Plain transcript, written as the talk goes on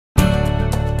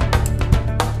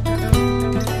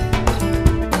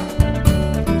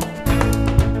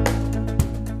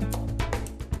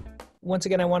once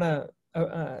again, I want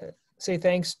to say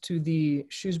thanks to the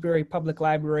Shrewsbury Public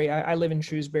Library. I live in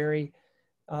Shrewsbury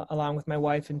along with my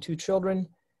wife and 2 children.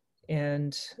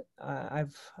 And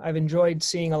I've enjoyed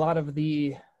seeing a lot of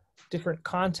the different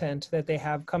content that they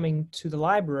have coming to the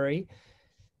library.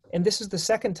 And this is the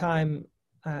second time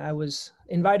I was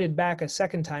invited back a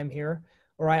second time here,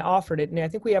 or I offered it. And I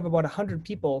think we have about 100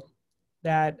 people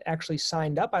that actually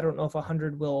signed up. I don't know if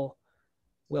 100 will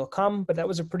come, but that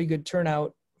was a pretty good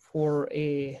turnout for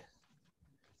a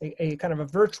kind of a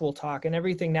virtual talk. And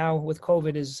everything now with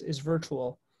COVID is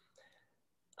virtual.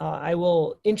 I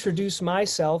will introduce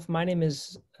myself. My name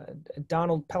is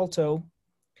Donald Pelto,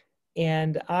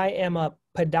 and I am a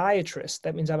podiatrist.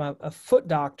 That means I'm a foot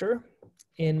doctor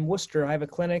in Worcester. I have a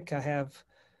clinic. I have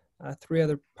 3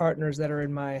 other partners that are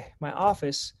in my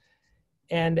office.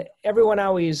 And everyone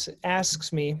always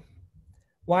asks me,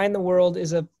 why in the world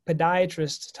is a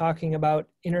podiatrist talking about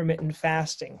intermittent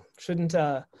fasting? Shouldn't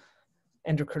a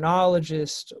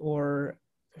endocrinologist, or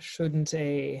shouldn't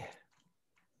a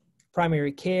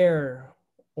primary care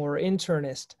or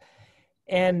internist?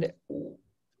 And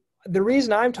the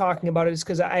reason I'm talking about it is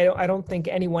because I don't think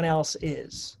anyone else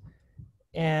is.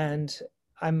 And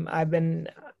I've been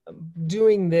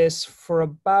doing this for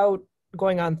about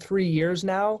going on 3 years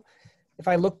now. If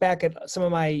I look back at some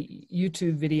of my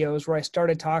YouTube videos where I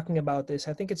started talking about this,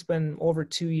 I think it's been over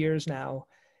 2 years now.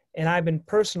 And I've been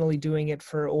personally doing it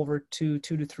for over 2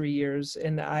 to 3 years.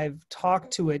 And I've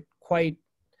talked to it quite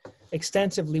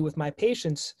extensively with my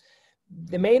patients.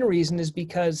 The main reason is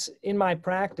because in my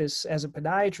practice as a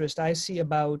podiatrist, I see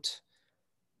about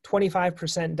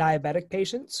 25% diabetic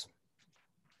patients.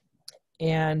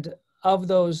 And of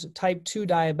those type 2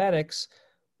 diabetics,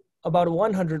 about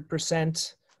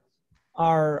 100%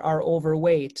 are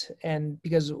overweight. And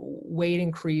because weight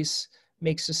increase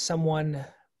makes someone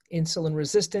insulin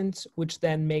resistant, which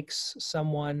then makes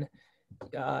someone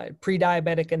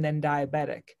pre-diabetic and then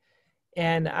diabetic.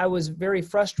 And I was very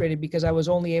frustrated because I was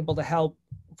only able to help,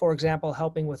 for example,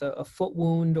 helping with a foot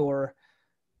wound or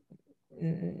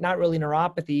not really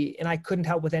neuropathy, and I couldn't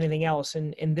help with anything else.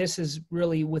 And this is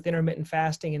really with intermittent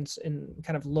fasting and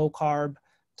kind of low carb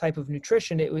type of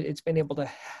nutrition, I've been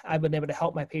able to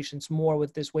help my patients more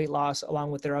with this weight loss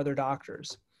along with their other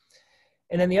doctors.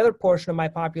 And then the other portion of my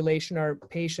population are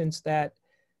patients that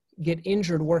get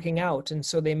injured working out. And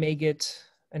so they may get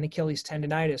an Achilles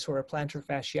tendinitis or a plantar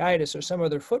fasciitis or some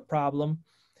other foot problem.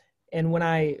 And when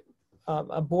I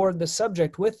aboard the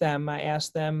subject with them, I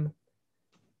ask them,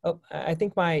 I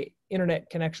think my internet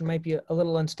connection might be a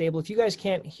little unstable. If you guys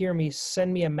can't hear me,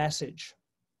 send me a message.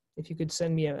 If you could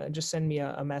send me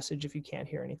a message if you can't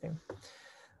hear anything.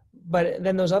 But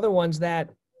then those other ones that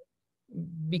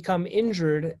become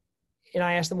injured, and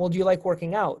I ask them, well, do you like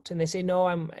working out? And they say, no,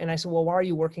 and I said, well, why are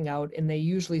you working out? And they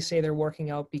usually say they're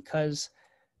working out because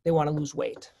they want to lose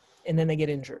weight, and then they get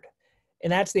injured.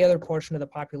 And that's the other portion of the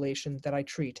population that I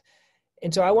treat.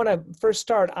 And so I want to first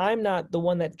start, I'm not the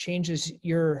one that changes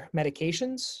your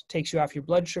medications, takes you off your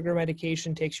blood sugar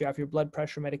medication, takes you off your blood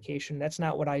pressure medication. That's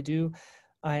not what I do.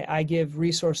 I give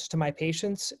resources to my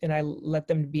patients, and I let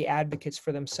them be advocates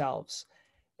for themselves.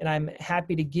 And I'm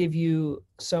happy to give you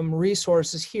some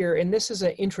resources here. And this is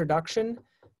an introduction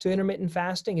to intermittent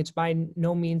fasting. It's by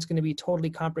no means going to be totally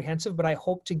comprehensive, but I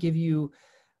hope to give you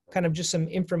kind of just some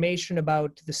information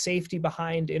about the safety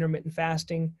behind intermittent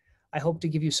fasting. I hope to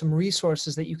give you some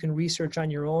resources that you can research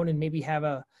on your own and maybe have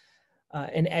an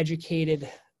educated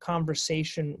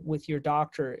conversation with your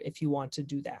doctor if you want to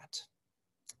do that.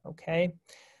 Okay.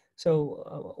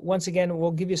 So once again,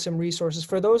 we'll give you some resources.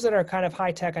 For those that are kind of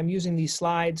high tech, I'm using these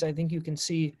slides. I think you can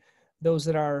see those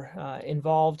that are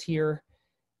involved here,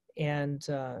 and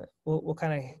we'll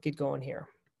kind of get going here.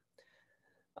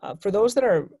 For those that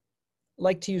are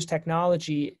like to use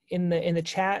technology, in the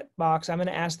chat box, I'm going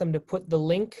to ask them to put the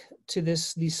link to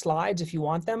these slides if you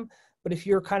want them. But if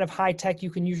you're kind of high tech, you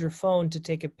can use your phone to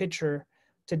take a picture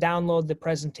to download the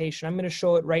presentation. I'm going to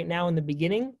show it right now in the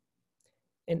beginning,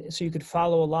 and so you could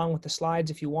follow along with the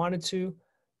slides if you wanted to,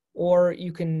 or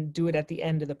you can do it at the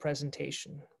end of the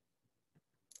presentation.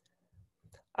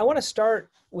 I want to start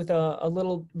with a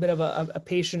little bit of a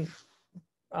patient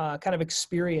kind of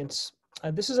experience.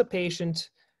 This is a patient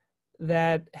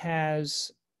that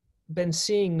has been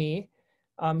seeing me.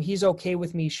 He's okay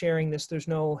with me sharing this. There's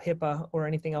no HIPAA or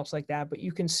anything else like that, but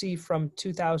you can see from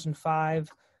 2005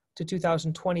 to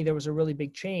 2020, there was a really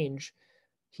big change.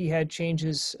 He had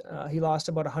changes, he lost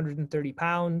about 130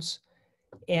 pounds,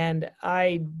 and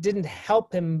I didn't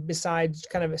help him besides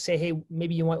kind of say, hey,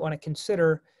 maybe you might want to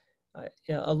consider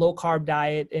a low carb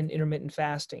diet and intermittent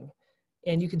fasting.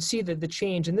 And you can see that the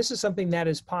change, and this is something that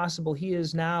is possible. He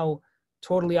is now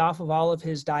totally off of all of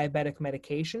his diabetic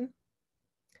medication.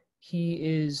 He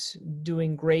is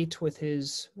doing great with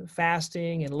his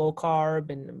fasting and low carb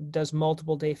and does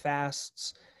multiple day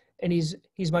fasts. And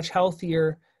he's much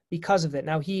healthier because of it.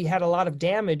 Now, he had a lot of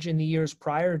damage in the years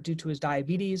prior due to his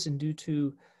diabetes and due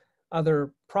to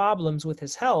other problems with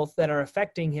his health that are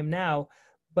affecting him now.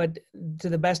 But to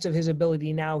the best of his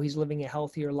ability now, he's living a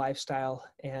healthier lifestyle.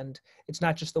 And it's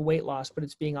not just the weight loss, but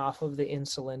it's being off of the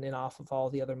insulin and off of all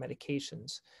the other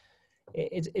medications.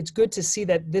 It's good to see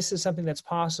that this is something that's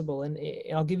possible. And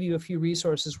I'll give you a few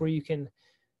resources where you can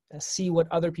see what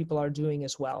other people are doing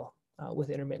as well with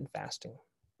intermittent fasting.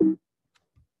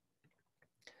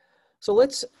 So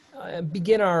let's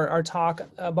begin our talk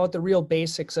about the real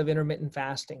basics of intermittent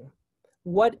fasting.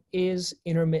 What is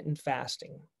intermittent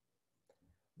fasting?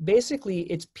 Basically,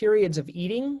 it's periods of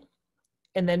eating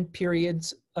and then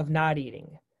periods of not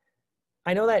eating.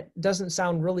 I know that doesn't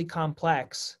sound really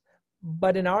complex,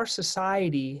 but in our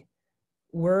society,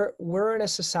 we're in a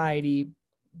society,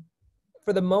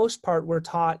 for the most part, we're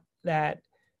taught that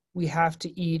we have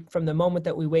to eat from the moment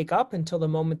that we wake up until the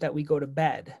moment that we go to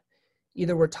bed.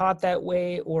 Either we're taught that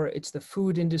way, or it's the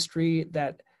food industry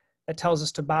that tells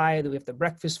us to buy, that we have the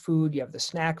breakfast food, you have the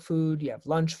snack food, you have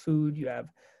lunch food, you have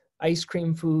ice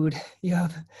cream food, you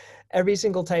have every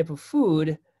single type of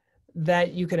food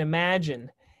that you can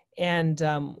imagine. And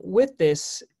with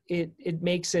this, it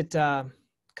makes it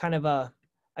kind of a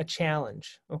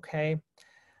challenge, okay?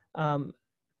 And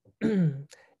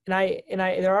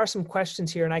there are some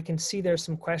questions here, and I can see there's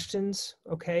some questions,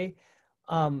 okay?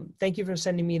 Thank you for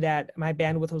sending me that. My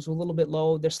bandwidth was a little bit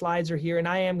low. The slides are here, and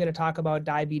I am going to talk about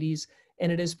diabetes,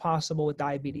 and it is possible with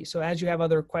diabetes. So as you have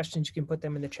other questions, you can put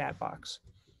them in the chat box.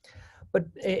 But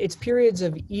it's periods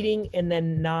of eating and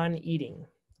then non-eating,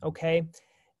 okay?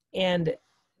 And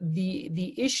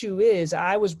the issue is,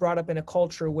 I was brought up in a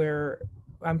culture where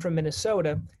I'm from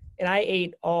Minnesota, and I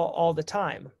ate all the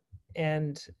time,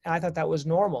 and I thought that was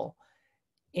normal.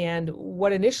 And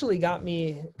what initially got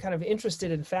me kind of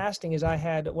interested in fasting is I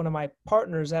had one of my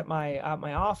partners at my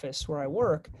office where I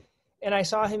work, and I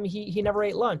saw him, he never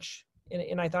ate lunch,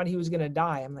 and I thought he was going to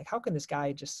die. I'm like, how can this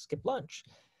guy just skip lunch?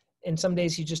 And some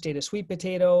days he just ate a sweet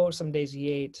potato, some days he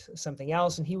ate something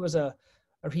else, and he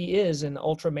is an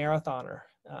ultra marathoner.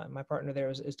 My partner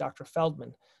there is Dr.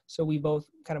 Feldman. So we both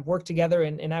kind of worked together,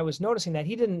 and I was noticing that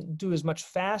he didn't do as much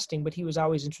fasting, but he was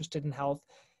always interested in health.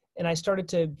 And I started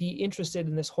to be interested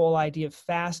in this whole idea of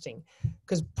fasting,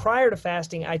 because prior to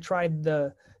fasting, I tried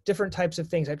the different types of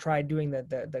things. I tried doing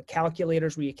the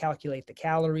calculators where you calculate the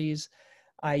calories.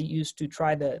 I used to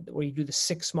try where you do the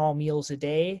 6 small meals a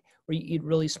day, where you eat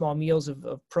really small meals of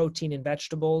protein and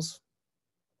vegetables.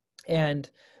 And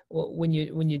when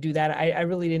you do that, I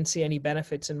really didn't see any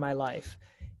benefits in my life.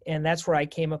 And that's where I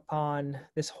came upon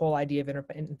this whole idea of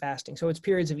intermittent fasting. So it's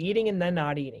periods of eating and then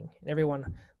not eating.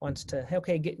 Everyone wants to,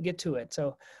 okay, get to it.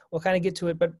 So we'll kind of get to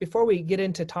it. But before we get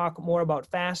into talk more about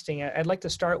fasting, I'd like to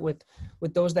start with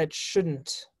those that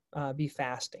shouldn't be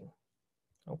fasting.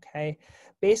 Okay.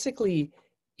 Basically,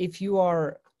 if you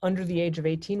are under the age of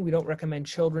 18, we don't recommend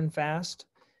children fast.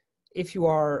 If you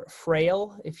are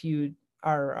frail, if you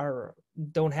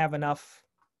don't have enough,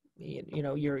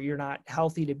 you're not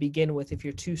healthy to begin with, if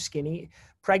you're too skinny,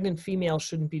 pregnant females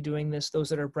shouldn't be doing this, those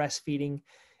that are breastfeeding.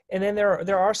 And then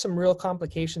there are some real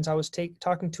complications. I was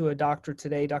talking to a doctor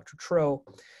today, Dr. Tro.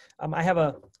 I have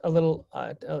a little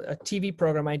TV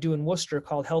program I do in Worcester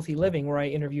called Healthy Living, where I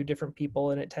interview different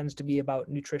people, and it tends to be about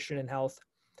nutrition and health.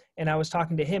 And I was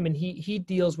talking to him, and he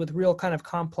deals with real kind of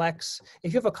complex,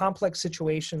 if you have a complex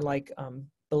situation like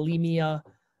bulimia,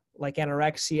 like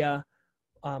anorexia,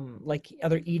 like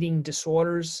other eating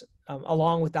disorders,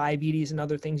 along with diabetes and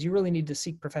other things, you really need to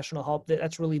seek professional help.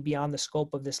 That's really beyond the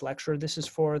scope of this lecture. This is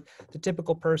for the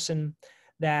typical person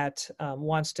that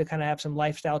wants to kind of have some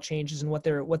lifestyle changes, and what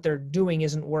they're doing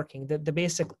isn't working. The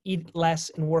basic eat less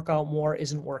and work out more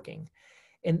isn't working.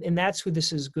 And that's who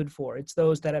this is good for. It's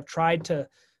those that have tried to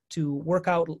work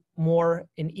out more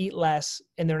and eat less,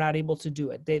 and they're not able to do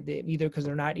it. They either because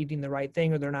they're not eating the right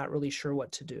thing, or they're not really sure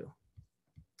what to do.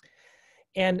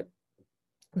 And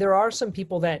there are some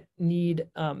people that need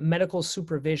medical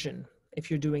supervision if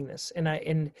you're doing this.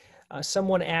 And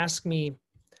someone asked me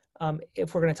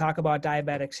if we're going to talk about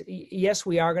diabetics. Yes,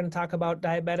 we are going to talk about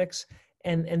diabetics.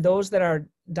 And those that are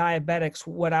diabetics,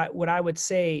 what I would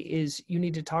say is you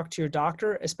need to talk to your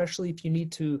doctor, especially if you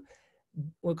need to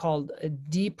what's called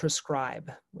de-prescribe.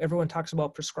 Everyone talks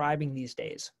about prescribing these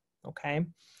days, okay?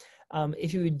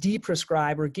 If you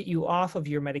de-prescribe or get you off of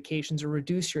your medications or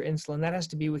reduce your insulin, that has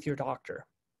to be with your doctor,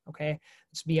 okay?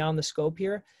 It's beyond the scope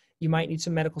here. you might need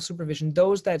some medical supervision.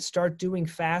 Those that start doing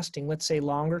fasting, let's say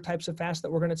longer types of fast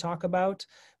that we're going to talk about,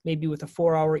 maybe with a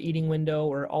 4-hour eating window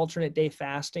or alternate day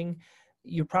fasting,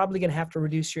 you're probably going to have to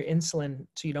reduce your insulin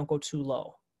so you don't go too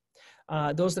low.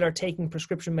 Those that are taking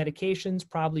prescription medications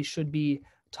probably should be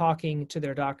talking to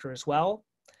their doctor as well.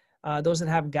 Those that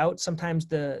have gout, sometimes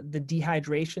the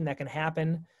dehydration that can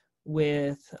happen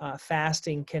with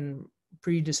fasting can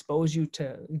predispose you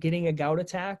to getting a gout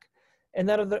attack, and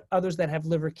that others that have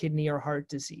liver, kidney, or heart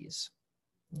disease.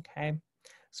 Okay,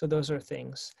 so those are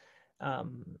things.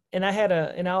 And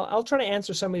I'll try to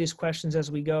answer some of these questions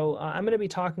as we go. I'm going to be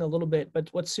talking a little bit, but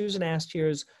what Susan asked here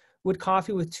is, would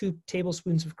coffee with 2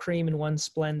 tablespoons of cream and 1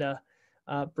 Splenda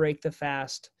break the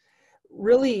fast?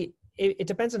 Really, it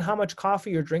depends on how much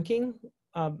coffee you're drinking.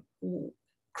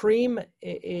 Cream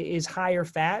is higher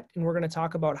fat, and we're going to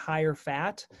talk about higher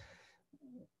fat.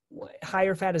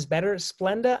 Higher fat is better.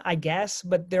 Splenda, I guess,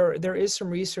 but there is some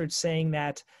research saying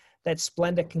that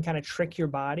Splenda can kind of trick your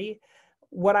body.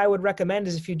 What I would recommend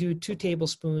is if you do 2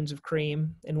 tablespoons of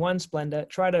cream and 1 Splenda,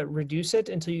 try to reduce it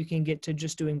until you can get to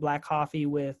just doing black coffee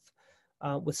with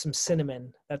some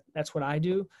cinnamon. That's what I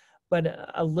do.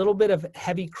 But a little bit of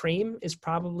heavy cream is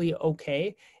probably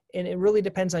okay. And it really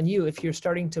depends on you. If you're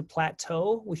starting to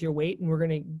plateau with your weight, and we're going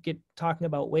to get talking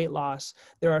about weight loss,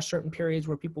 there are certain periods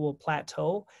where people will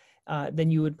plateau, then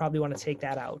you would probably want to take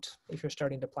that out if you're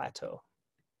starting to plateau.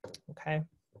 Okay.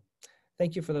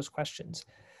 Thank you for those questions.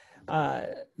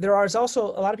 There is also,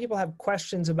 a lot of people have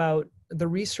questions about the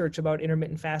research about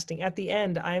intermittent fasting. At the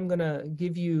end, I'm going to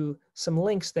give you some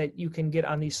links that you can get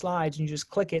on these slides, and you just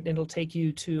click it and it'll take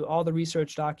you to all the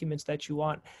research documents that you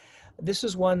want. This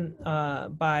is one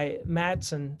by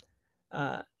Madsen,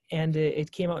 and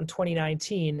it came out in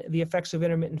 2019, The Effects of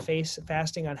Intermittent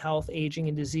Fasting on Health, Aging,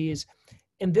 and Disease.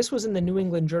 And this was in the New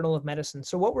England Journal of Medicine.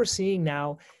 So what we're seeing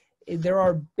now, there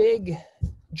are big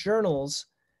journals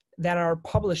that are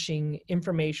publishing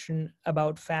information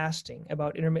about fasting,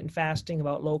 about intermittent fasting,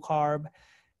 about low carb,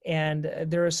 and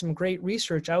there is some great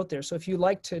research out there. So if you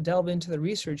like to delve into the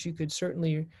research, you could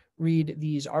certainly read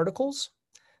these articles.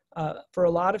 For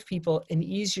a lot of people, an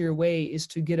easier way is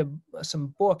to get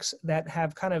some books that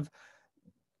have kind of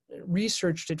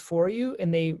researched it for you,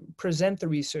 and they present the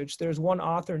research. There's one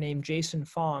author named Jason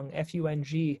Fung,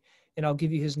 F-U-N-G, and I'll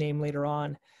give you his name later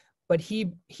on. But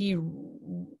he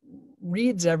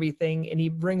reads everything and he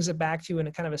brings it back to you in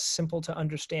a kind of a simple to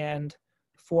understand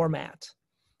format.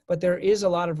 But there is a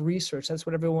lot of research. That's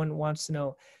what everyone wants to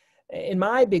know. And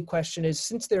my big question is,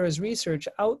 since there is research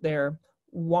out there,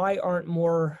 why aren't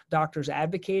more doctors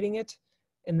advocating it?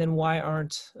 And then why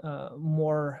aren't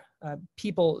more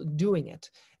people doing it?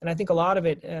 And I think a lot of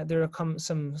it, there's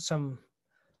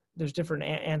different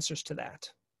answers to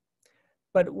that.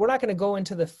 But we're not going to go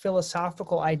into the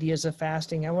philosophical ideas of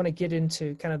fasting. I want to get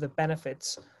into kind of the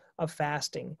benefits of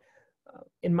fasting.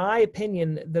 In my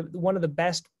opinion, one of the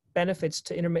best benefits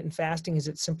to intermittent fasting is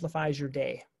it simplifies your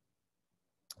day.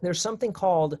 There's something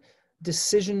called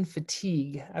decision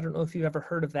fatigue. I don't know if you've ever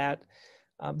heard of that.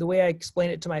 The way I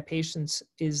explain it to my patients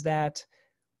is that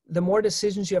the more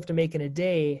decisions you have to make in a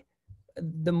day,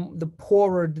 the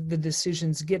poorer the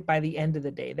decisions get by the end of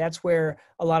the day. That's where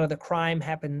a lot of the crime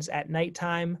happens at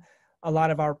nighttime. A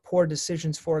lot of our poor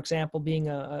decisions, for example, being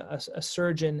a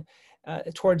surgeon,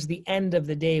 towards the end of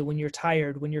the day when you're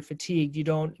tired, when you're fatigued, you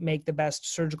don't make the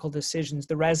best surgical decisions.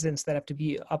 The residents that have to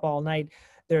be up all night,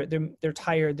 they're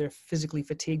tired, they're physically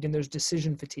fatigued, and there's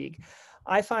decision fatigue.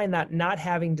 I find that not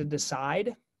having to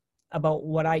decide about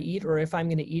what I eat or if I'm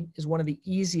going to eat is one of the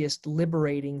easiest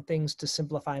liberating things to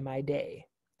simplify my day.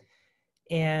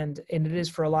 And it is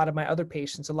for a lot of my other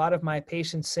patients. A lot of my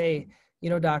patients say, you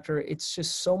know, doctor, it's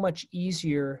just so much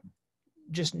easier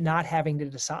just not having to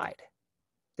decide.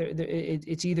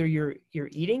 It's either you're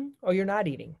eating or you're not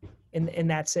eating, and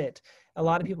that's it. A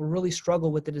lot of people really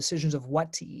struggle with the decisions of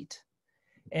what to eat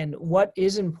and what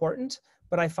is important.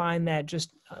 But I find that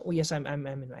just, well, yes, I'm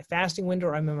in my fasting window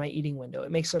or I'm in my eating window.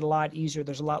 It makes it a lot easier.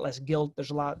 There's a lot less guilt.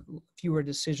 There's a lot fewer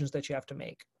decisions that you have to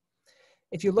make.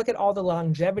 If you look at all the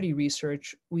longevity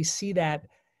research, we see that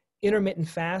intermittent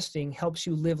fasting helps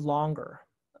you live longer.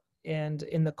 And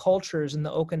in the cultures, in the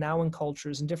Okinawan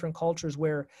cultures, and different cultures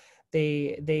where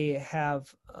they have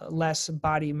less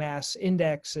body mass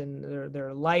index and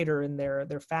they're lighter and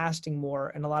they're fasting more,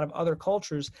 and a lot of other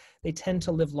cultures, they tend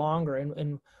to live longer.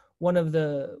 And one of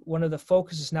the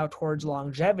focuses now towards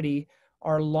longevity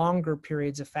are longer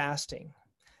periods of fasting.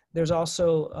 There's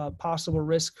also a possible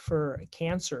risk for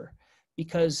cancer,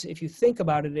 because if you think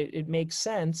about it, it makes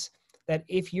sense that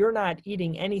if you're not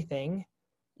eating anything,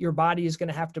 your body is going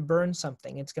to have to burn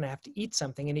something. It's going to have to eat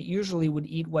something, and it usually would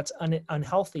eat what's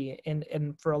unhealthy.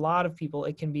 And for a lot of people,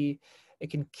 it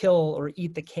can kill or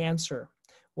eat the cancer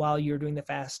while you're doing the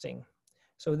fasting.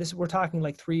 So we're talking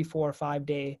like 3, 4, 5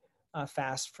 day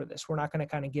fast for this. We're not going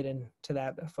to kind of get into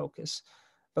that focus,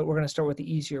 but we're going to start with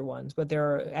the easier ones. But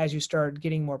as you start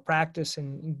getting more practice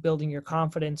and building your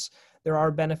confidence, there are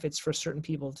benefits for certain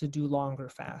people to do longer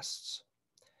fasts.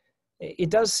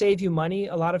 It does save you money.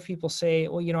 A lot of people say,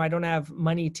 well, I don't have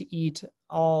money to eat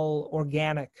all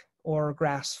organic or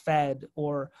grass-fed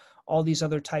or all these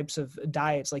other types of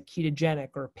diets like ketogenic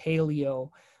or paleo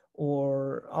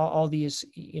or all these,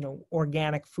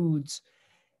 organic foods.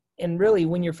 And really,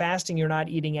 when you're fasting, you're not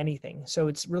eating anything. So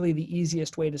it's really the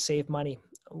easiest way to save money.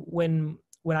 When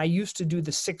I used to do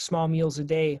the 6 small meals a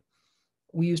day,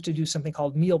 we used to do something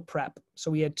called meal prep.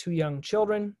 So we had 2 young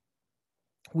children.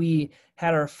 We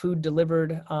had our food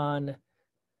delivered on,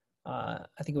 I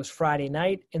think it was Friday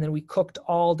night, and then we cooked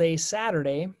all day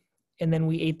Saturday, and then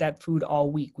we ate that food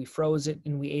all week. We froze it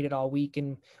and we ate it all week,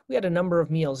 and we had a number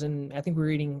of meals, and I think we were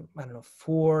eating,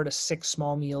 4 to 6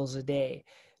 small meals a day,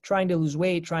 trying to lose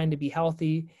weight, trying to be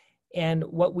healthy. And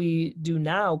what we do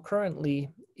now currently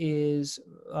is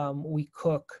we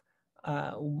cook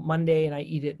Monday, and I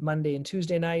eat it Monday and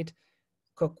Tuesday night,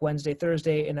 cook Wednesday,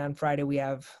 Thursday, and on Friday we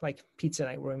have like pizza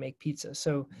night where we make pizza.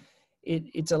 So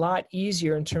it's a lot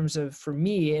easier in terms of, for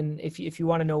me, and if you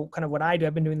want to know kind of what I do,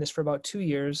 I've been doing this for about 2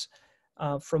 years.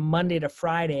 From Monday to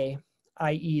Friday,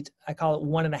 I call it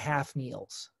 1.5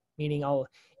 meals, meaning I'll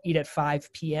eat at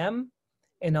 5 p.m.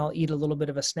 and I'll eat a little bit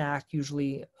of a snack,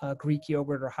 usually Greek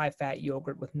yogurt or high-fat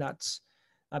yogurt with nuts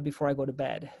before I go to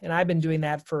bed. And I've been doing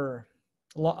that for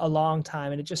a long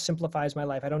time, and it just simplifies my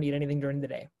life. I don't eat anything during the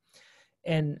day.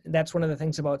 And that's one of the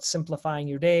things about simplifying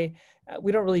your day.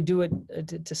 We don't really do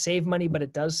it to save money, but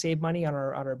it does save money on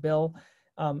our bill.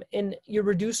 And you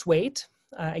reduce weight.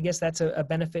 I guess that's a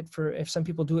benefit for if some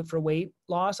people do it for weight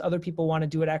loss. Other people want to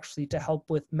do it actually to help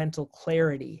with mental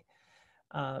clarity.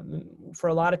 For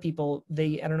a lot of people,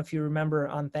 I don't know if you remember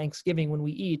on Thanksgiving when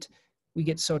we eat, we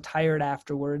get so tired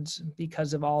afterwards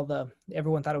because of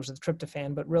everyone thought it was the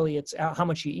tryptophan, but really it's how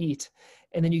much you eat.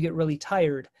 And then you get really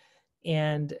tired.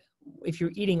 And if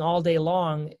you're eating all day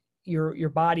long, your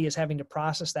body is having to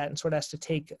process that, and so it has to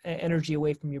take energy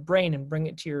away from your brain and bring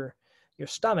it to your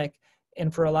stomach.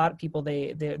 And for a lot of people,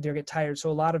 they get tired. So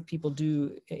a lot of people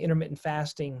do intermittent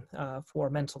fasting for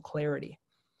mental clarity.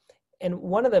 And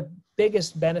one of the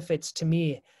biggest benefits to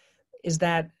me is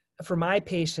that for my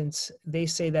patients, they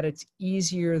say that it's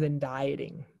easier than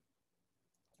dieting.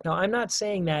 Now, I'm not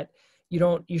saying that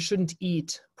you shouldn't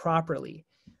eat properly.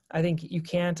 I think you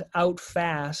can't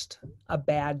out-fast a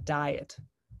bad diet.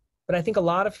 But I think a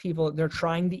lot of people, they're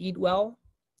trying to eat well.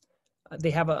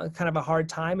 They have a kind of a hard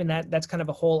time, and that's kind of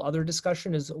a whole other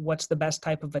discussion, is what's the best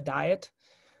type of a diet.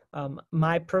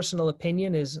 My personal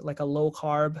opinion is like a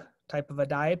low-carb type of a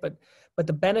diet, but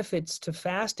the benefits to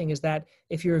fasting is that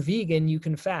if you're a vegan, you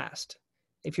can fast.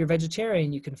 If you're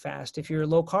vegetarian, you can fast. If you're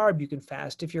low carb, you can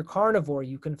fast. If you're carnivore,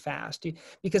 you can fast.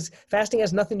 Because fasting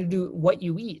has nothing to do with what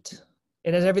you eat.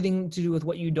 It has everything to do with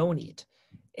what you don't eat.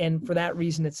 And for that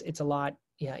reason, it's a lot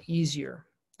easier,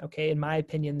 okay, in my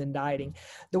opinion, than dieting.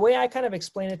 The way I kind of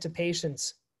explain it to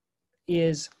patients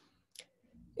is,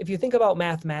 if you think about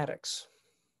mathematics,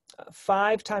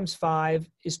 5 times 5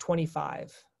 is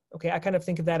 25. Okay, I kind of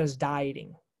think of that as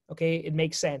dieting. Okay, it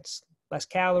makes sense. Less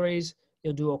calories,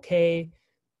 you'll do okay.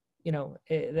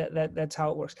 That's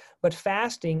how it works. But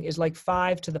fasting is like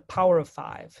 5 to the power of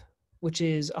 5, which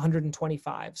is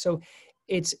 125. So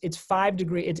it's 5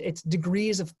 degrees. It's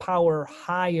degrees of power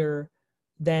higher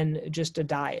than just a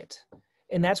diet,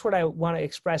 and that's what I want to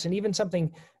express. And even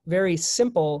something very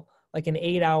simple like an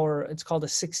 8-hour, it's called a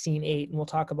 16-8, and we'll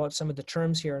talk about some of the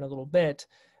terms here in a little bit.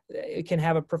 It can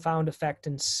have a profound effect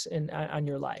on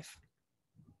your life.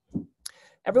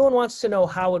 Everyone wants to know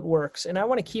how it works, and I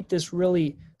want to keep this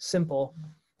really simple.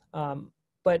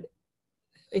 But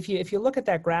if you look at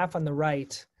that graph on the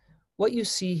right, what you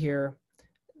see here,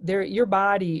 your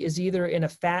body is either in a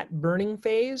fat burning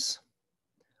phase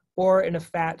or in a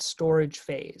fat storage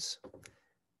phase.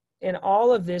 And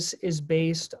all of this is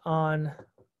based on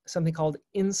something called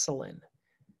insulin.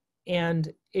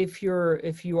 And if you are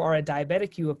a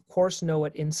diabetic, you of course know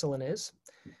what insulin is.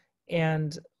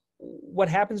 And what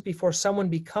happens before someone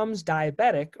becomes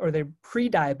diabetic, or they're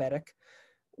pre-diabetic,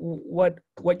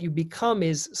 what you become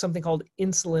is something called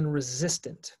insulin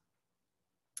resistant.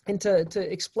 And to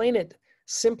explain it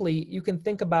simply, you can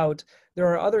think about, there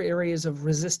are other areas of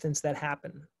resistance that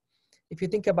happen. If you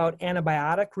think about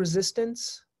antibiotic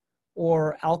resistance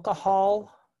or alcohol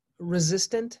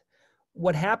resistant,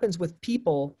 what happens with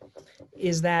people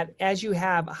is that as you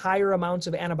have higher amounts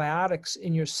of antibiotics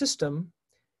in your system,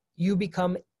 you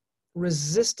become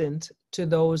resistant to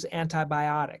those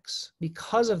antibiotics.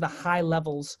 Because of the high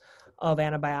levels of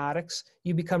antibiotics,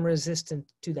 you become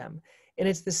resistant to them. And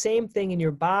it's the same thing in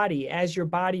your body. As your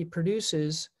body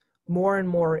produces more and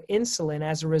more insulin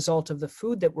as a result of the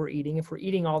food that we're eating, if we're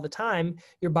eating all the time,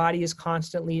 your body is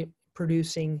constantly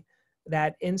producing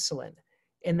that insulin.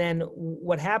 And then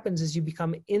what happens is you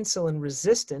become insulin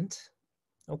resistant,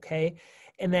 okay?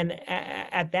 And then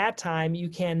at that time, you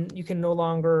can no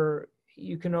longer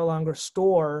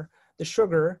store the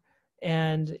sugar,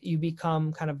 and you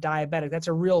become kind of diabetic. That's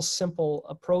a real simple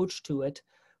approach to it.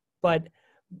 But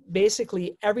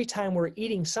basically, every time we're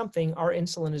eating something, our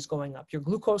insulin is going up. Your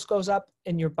glucose goes up,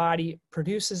 and your body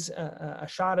produces a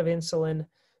shot of insulin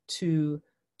to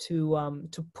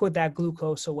put that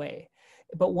glucose away.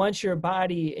 But once your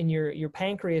body and your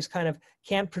pancreas kind of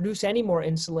can't produce any more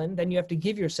insulin, then you have to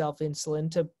give yourself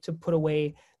insulin to put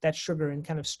away that sugar and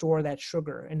kind of store that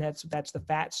sugar. And that's the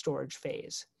fat storage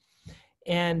phase.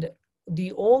 And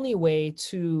the only way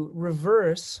to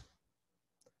reverse,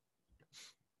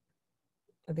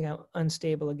 I think I'm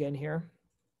unstable again here.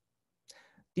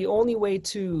 The only way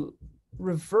to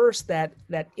reverse that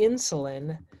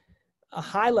insulin,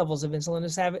 high levels of insulin,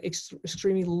 is to have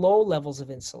extremely low levels of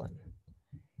insulin.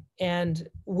 And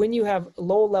when you have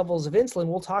low levels of insulin,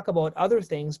 we'll talk about other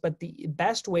things, but the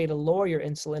best way to lower your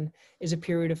insulin is a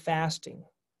period of fasting.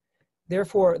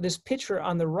 Therefore, this picture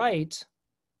on the right,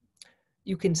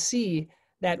 you can see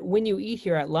that when you eat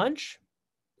here at lunch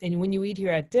and when you eat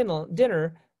here at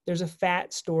dinner, there's a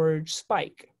fat storage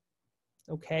spike,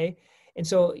 okay? And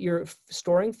so you're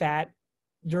storing fat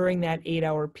during that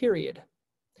 8-hour period.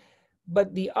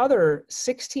 But the other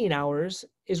 16 hours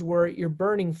is where you're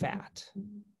burning fat.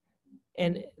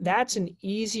 And that's an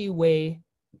easy way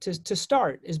to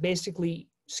start, is basically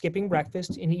skipping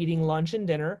breakfast and eating lunch and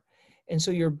dinner. And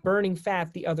so you're burning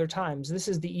fat the other times. This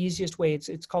is the easiest way.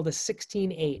 It's called a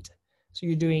 16-8. So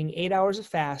you're doing 8 hours of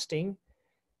fasting,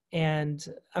 and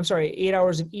 8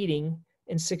 hours of eating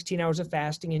and 16 hours of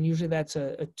fasting. And usually that's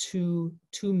a two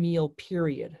meal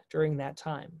period during that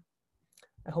time.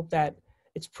 I hope that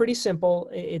it's pretty simple.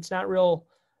 It's not real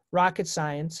rocket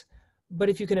science. But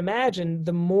if you can imagine,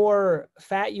 the more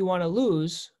fat you want to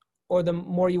lose, or the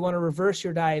more you want to reverse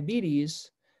your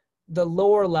diabetes, the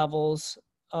lower levels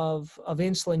of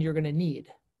insulin you're going to need.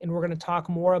 And we're going to talk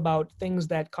more about things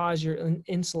that cause your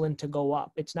insulin to go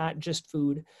up. It's not just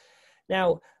food.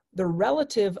 Now, the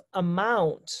relative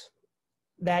amount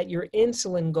that your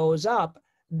insulin goes up,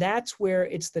 that's where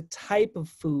it's the type of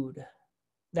food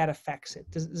that affects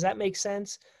it. Does that make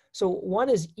sense? So one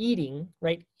is eating,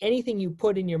 right? Anything you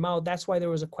put in your mouth. That's why there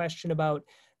was a question about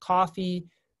coffee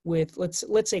with,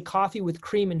 let's say coffee with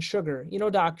cream and sugar. You know,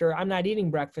 doctor, I'm not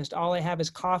eating breakfast. All I have is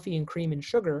coffee and cream and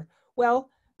sugar. Well,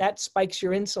 that spikes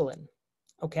your insulin,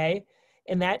 okay?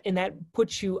 And that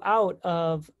puts you out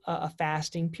of a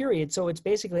fasting period. So it's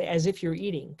basically as if you're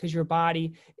eating, because your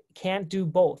body can't do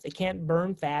both. It can't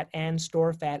burn fat and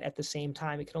store fat at the same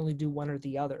time. It can only do one or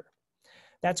the other.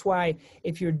 That's why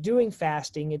if you're doing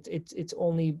fasting, it's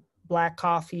only black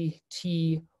coffee,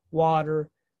 tea, water,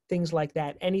 things like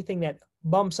that. Anything that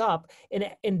bumps up,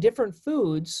 and different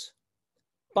foods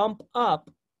bump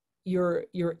up your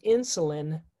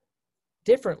insulin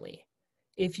differently.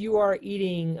 If you are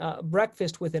eating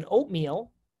breakfast with an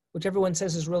oatmeal, which everyone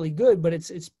says is really good, but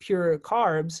it's pure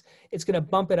carbs, it's going to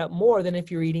bump it up more than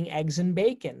if you're eating eggs and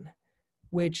bacon,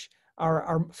 which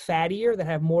are fattier, that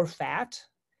have more fat.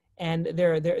 And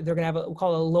they're going to have what we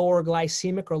call a lower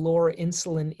glycemic or lower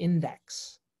insulin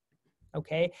index,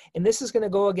 okay? And this is going to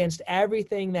go against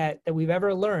everything that we've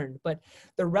ever learned, but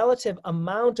the relative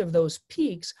amount of those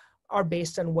peaks are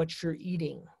based on what you're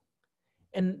eating.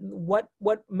 And what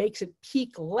makes it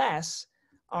peak less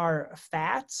are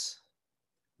fats,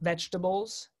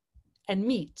 vegetables, and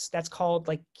meats. That's called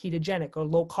like ketogenic or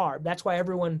low carb. That's why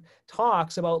everyone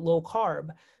talks about low carb,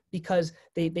 because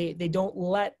they don't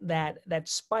let that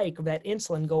spike of that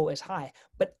insulin go as high.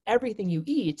 But everything you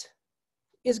eat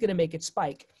is going to make it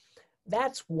spike.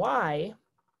 That's why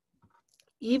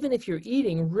even if you're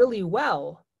eating really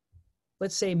well,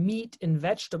 let's say meat and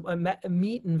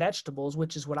vegetables,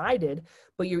 which is what I did,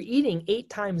 but you're eating 8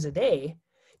 times a day,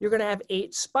 you're going to have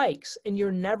 8 spikes, and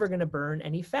you're never going to burn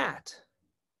any fat.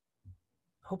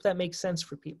 I hope that makes sense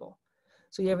for people.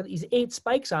 So you have these 8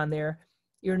 spikes on there.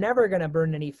 You're never going to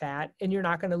burn any fat, and you're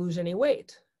not going to lose any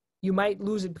weight. You might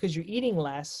lose it because you're eating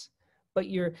less,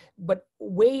 but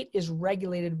weight is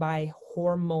regulated by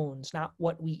hormones, not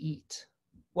what we eat.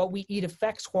 What we eat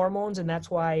affects hormones, and that's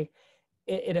why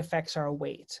it affects our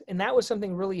weight. And that was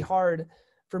something really hard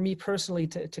for me personally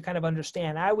to kind of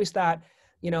understand. I always thought,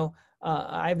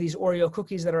 I have these Oreo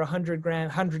cookies that are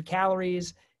 100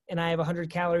 calories, and I have 100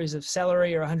 calories of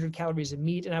celery or 100 calories of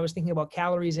meat. And I was thinking about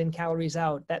calories in, calories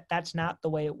out. That's not the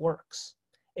way it works.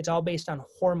 It's all based on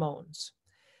hormones.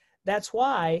 That's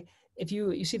why if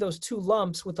you see those two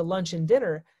lumps with the lunch and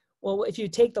dinner, well, if you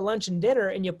take the lunch and dinner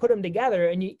and you put them together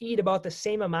and you eat about the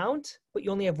same amount, but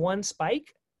you only have one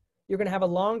spike, you're going to have a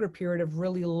longer period of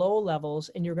really low levels,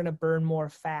 and you're going to burn more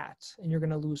fat and you're going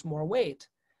to lose more weight.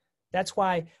 That's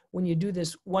why when you do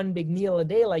this one big meal a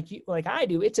day, like I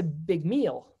do, it's a big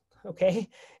meal. Okay.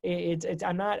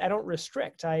 I don't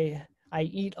restrict. I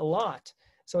eat a lot.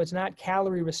 So it's not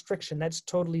calorie restriction. That's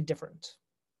totally different.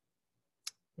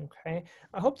 Okay.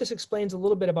 I hope this explains a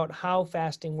little bit about how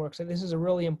fasting works. This is a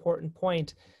really important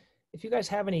point. If you guys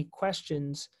have any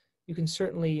questions, you can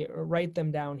certainly write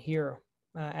them down here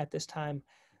at this time.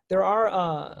 There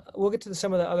are, we'll get to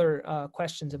some of the other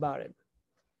questions about it.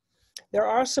 There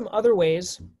are some other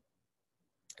ways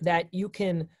that you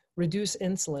can reduce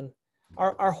insulin.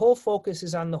 Our whole focus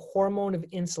is on the hormone of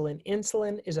insulin.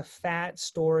 Insulin is a fat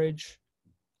storage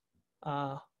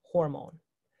hormone.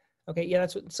 Okay, yeah,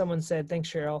 that's what someone said. Thanks,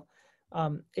 Cheryl.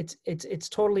 It's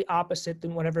totally opposite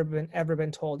than what ever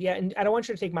been told. Yeah, and I don't want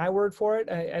you to take my word for it.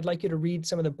 I'd like you to read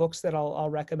some of the books that I'll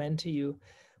recommend to you.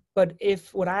 But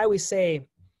what I always say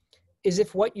is,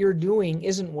 if what you're doing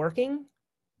isn't working,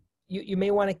 you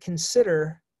may want to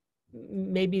consider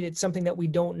maybe it's something that we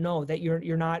don't know, that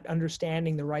you're not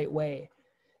understanding the right way,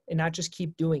 and not just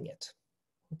keep doing it.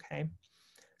 Okay.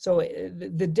 So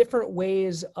the different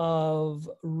ways of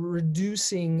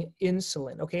reducing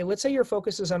insulin. Okay, let's say your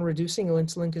focus is on reducing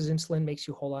insulin because insulin makes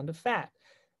you hold on to fat.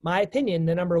 My opinion,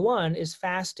 the number one is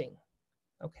fasting.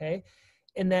 Okay,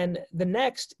 and then the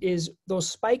next is those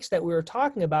spikes that we were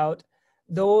talking about.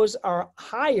 Those are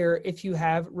higher if you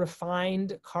have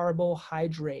refined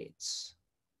carbohydrates.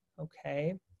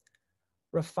 Okay,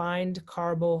 refined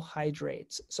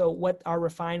carbohydrates. So what are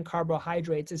refined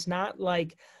carbohydrates? It's not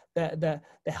like the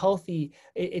healthy,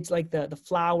 it's like the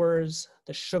flours,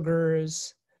 the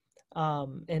sugars,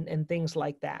 and things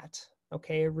like that.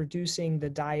 Okay, reducing the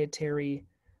dietary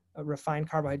refined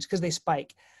carbohydrates because they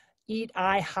spike. Eat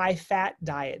a high fat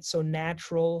diet, so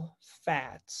natural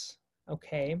fats.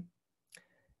 Okay,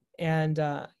 and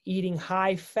eating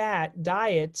high fat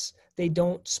diets, they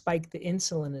don't spike the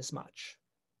insulin as much.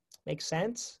 Make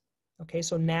sense? Okay,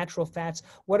 so natural fats.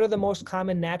 What are the most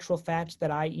common natural fats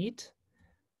that I eat?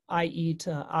 I eat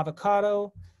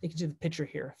avocado. You can see the picture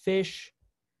here. Fish,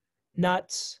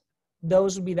 nuts.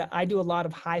 Those would be I do a lot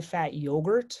of high fat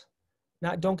yogurt.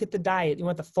 Don't get the diet. You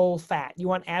want the full fat. You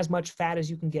want as much fat as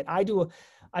you can get. I do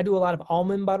a lot of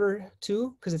almond butter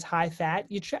too, because it's high fat.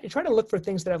 You try to look for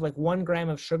things that have like 1 gram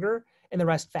of sugar and the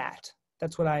rest fat.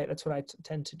 That's what I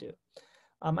tend to do.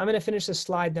 I'm going to finish this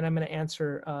slide, then I'm going to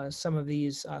answer some of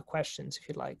these questions if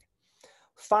you'd like.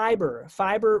 Fiber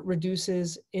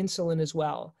reduces insulin as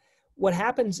well. What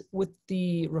happens with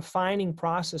the refining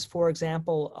process, for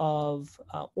example, of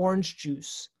orange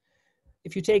juice,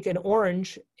 if you take an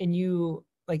orange and you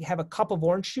have a cup of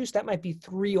orange juice, that might be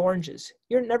 3 oranges.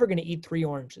 You're never going to eat 3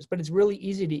 oranges, but it's really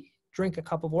easy to drink a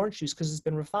cup of orange juice because it's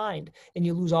been refined and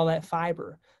you lose all that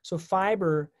fiber. So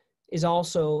fiber is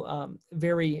also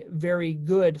very, very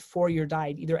good for your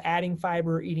diet, either adding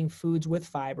fiber or eating foods with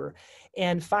fiber.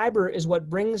 And fiber is what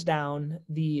brings down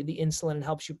the insulin and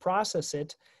helps you process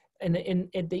it. And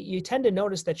you tend to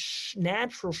notice that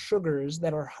natural sugars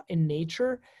that are in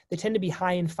nature, they tend to be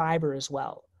high in fiber as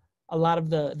well. A lot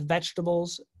of the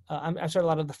vegetables, a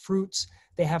lot of the fruits,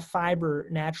 they have fiber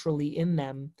naturally in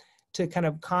them to kind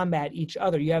of combat each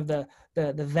other. You have the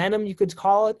venom, you could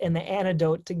call it, and the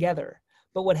antidote together.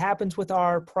 But what happens with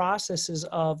our processes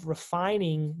of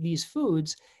refining these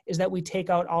foods is that we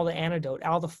take out all the antidote,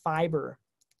 all the fiber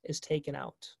is taken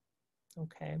out.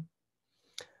 Okay.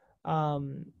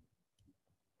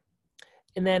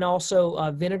 And then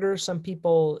also vinegar. Some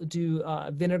people do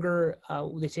vinegar.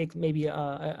 They take maybe,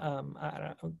 I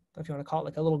don't know if you want to call it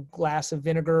like a little glass of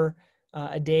vinegar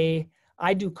a day.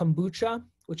 I do kombucha,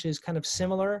 which is kind of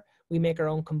similar. We make our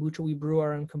own kombucha. We brew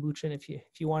our own kombucha. And if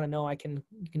you want to know, you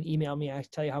can email me. I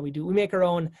tell you how we do. We make our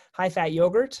own high-fat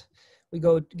yogurt. We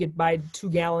go buy 2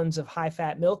 gallons of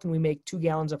high-fat milk, and we make 2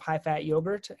 gallons of high-fat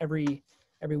yogurt every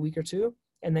week or two.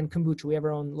 And then kombucha. We have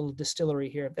our own little distillery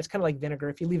here. That's kind of like vinegar.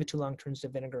 If you leave it too long, it turns to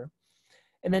vinegar.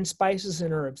 And then spices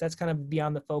and herbs. That's kind of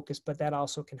beyond the focus, but that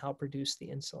also can help reduce the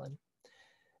insulin.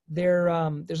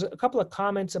 There's a couple of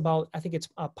comments about, I think it's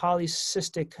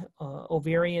polycystic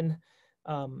ovarian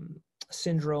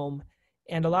syndrome.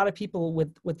 And a lot of people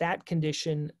with that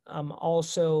condition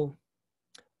also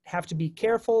have to be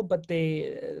careful, but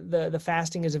the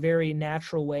fasting is a very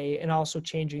natural way, and also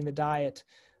changing the diet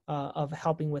of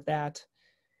helping with that.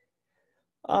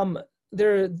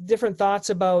 There are different thoughts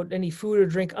about any food or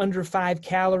drink under 5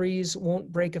 calories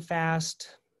won't break a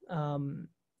fast. And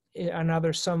are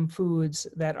there some foods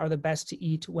that are the best to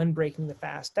eat when breaking the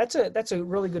fast? That's a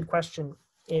really good question,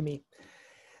 Amy.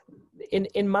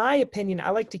 In my opinion, I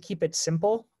like to keep it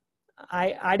simple.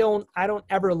 I don't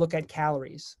ever look at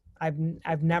calories.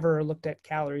 I've never looked at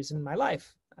calories in my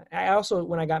life. I also,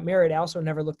 when I got married, I also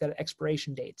never looked at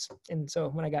expiration dates. And so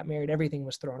when I got married, everything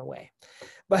was thrown away.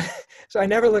 But so I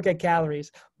never look at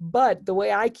calories. But the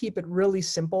way I keep it really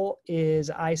simple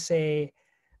is I say,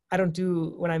 I don't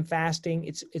do, when I'm fasting,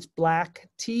 it's black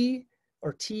tea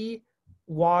or tea,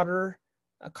 water,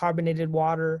 carbonated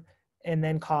water, and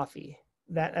then coffee.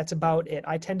 That's about it.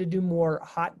 I tend to do more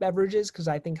hot beverages because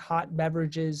I think hot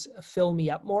beverages fill me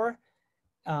up more.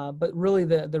 But really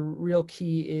the real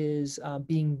key is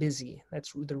being busy.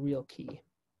 That's the real key.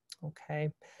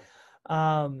 Okay.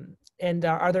 And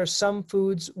are there some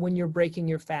foods when you're breaking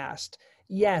your fast?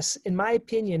 Yes, in my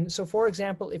opinion. So for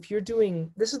example, if you're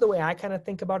doing, this is the way I kind of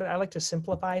think about it. I like to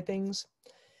simplify things.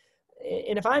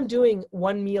 And if I'm doing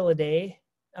 1 meal a day,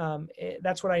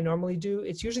 that's what I normally do.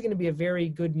 It's usually going to be a very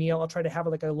good meal. I'll try to have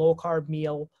like a low carb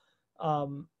meal.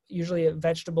 Usually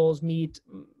vegetables, meat.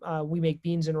 We make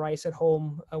beans and rice at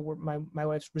home. My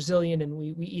wife's Brazilian, and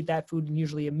we eat that food, and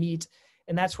usually a meat,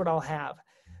 and that's what I'll have.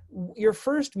 Your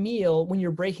first meal when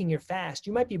you're breaking your fast,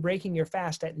 you might be breaking your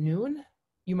fast at noon.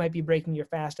 You might be breaking your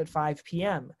fast at 5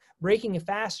 p.m. Breaking a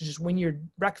fast is just when your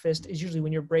breakfast is usually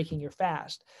when you're breaking your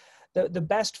fast. The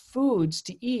best foods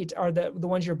to eat are the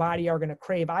ones your body are going to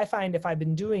crave. I find if I've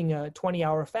been doing a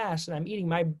 20-hour fast and I'm eating,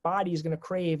 my body is going to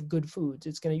crave good foods.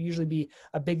 It's going to usually be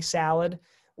a big salad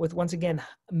with, once again,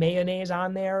 mayonnaise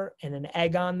on there and an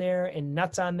egg on there and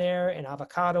nuts on there and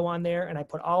avocado on there. And I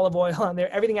put olive oil on there,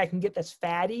 everything I can get that's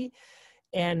fatty,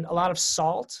 and a lot of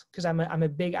salt, because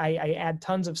I add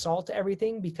tons of salt to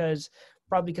everything,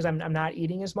 probably because I'm not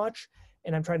eating as much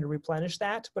and I'm trying to replenish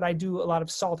that. But I do a lot of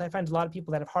salt. I find a lot of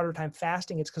people that have harder time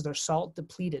fasting, it's because they're salt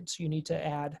depleted. So you need to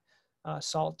add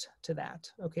salt to that.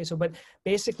 Okay, so but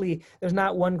basically there's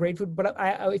not one great food, but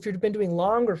if you've been doing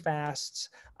longer fasts,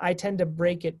 I tend to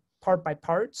break it part by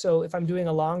part. So if I'm doing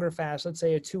a longer fast, let's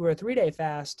say a 2 or 3 day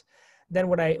fast, then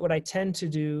what I tend to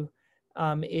do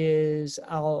is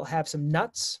I'll have some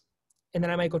nuts, and then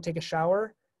I might go take a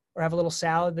shower, or have a little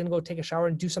salad, then go take a shower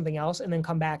and do something else, and then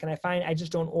come back. And I find I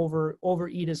just don't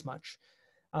overeat as much.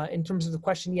 In terms of the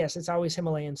question, yes, it's always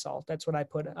Himalayan salt. That's what I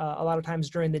put. A lot of times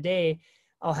during the day,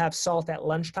 I'll have salt at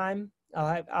lunchtime.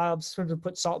 I'll sort of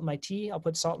put salt in my tea. I'll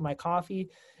put salt in my coffee.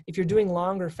 If you're doing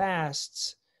longer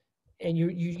fasts, and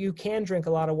you can drink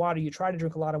a lot of water, you try to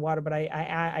drink a lot of water, but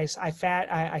I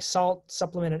salt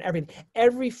supplement and everything.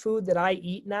 Every food that I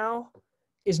eat now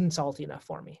isn't salty enough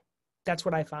for me. That's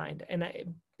what I find. And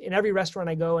in every restaurant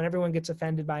I go, and everyone gets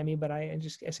offended by me, but I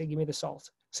say, give me the salt.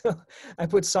 So I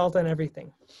put salt on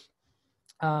everything.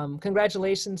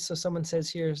 Congratulations. So someone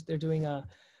says here they're doing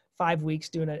 5 weeks,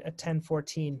 doing a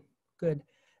 10-14. Good.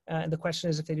 And the question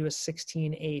is if they do a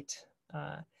 16-8.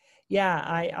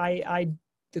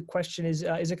 The question is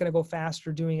it going to go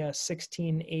faster doing a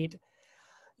 16-8?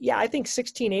 Yeah, I think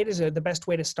 16-8 is the best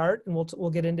way to start, and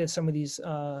we'll get into some of these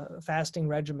fasting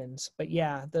regimens. But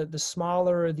yeah, the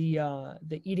smaller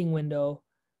the eating window,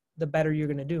 the better you're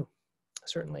going to do,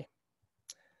 certainly.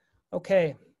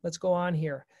 Okay, let's go on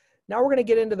here. Now we're going to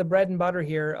get into the bread and butter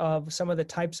here of some of the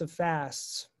types of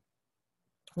fasts.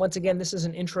 Once again, this is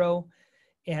an intro,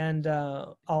 and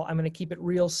I'm going to keep it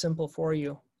real simple for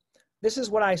you. This is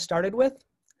what I started with.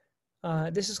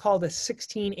 This is called a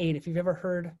 16-8. If you've ever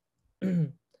heard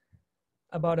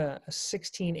about a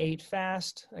 16-8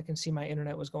 fast, I can see my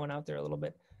internet was going out there a little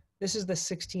bit. This is the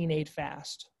 16-8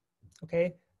 fast.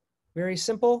 Okay, very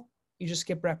simple. You just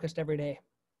skip breakfast every day.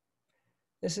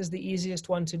 This is the easiest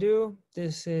one to do.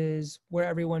 This is where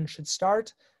everyone should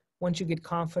start. Once you get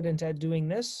confident at doing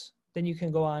this, then you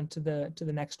can go on to the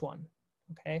next one.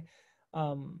 Okay,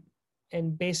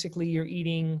 and basically you're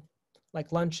eating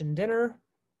like lunch and dinner,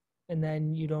 and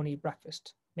then you don't eat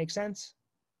breakfast. Make sense?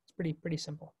 It's pretty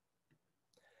simple.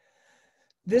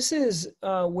 This is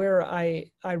where I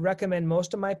recommend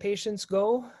most of my patients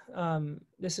go.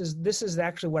 This is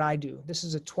actually what I do. This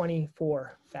is a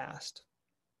 24 fast.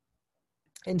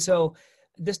 And so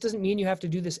this doesn't mean you have to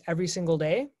do this every single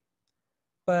day,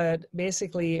 but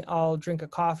basically I'll drink a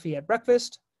coffee at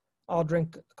breakfast, I'll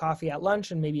drink coffee at lunch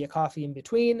and maybe a coffee in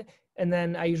between, and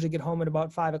then I usually get home at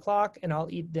about 5 o'clock and I'll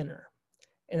eat dinner.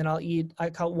 and then I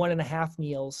call it 1.5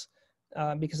 meals,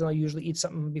 because I'll usually eat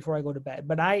something before I go to bed.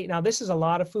 But now this is a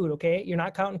lot of food, okay? You're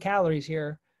not counting calories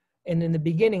here. And in the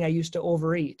beginning, I used to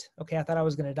overeat. Okay, I thought I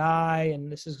was going to die,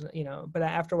 and this is, but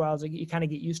after a while, it's like you kind of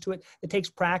get used to it. It takes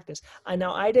practice.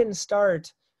 I didn't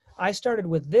start. I started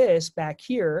with this back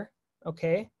here,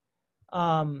 okay,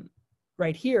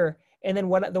 right here. And then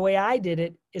the way I did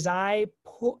it is I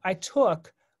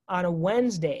took on a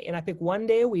Wednesday, and I pick one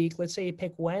day a week. Let's say you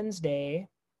pick Wednesday,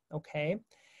 okay,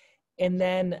 and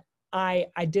then I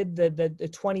did the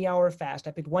 20-hour fast.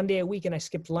 I picked one day a week, and I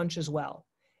skipped lunch as well.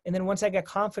 And then once I got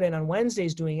confident on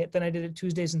Wednesdays doing it, then I did it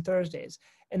Tuesdays and Thursdays.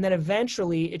 And then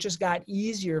eventually it just got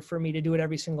easier for me to do it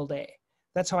every single day.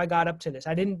 That's how I got up to this.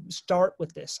 I didn't start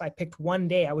with this. I picked one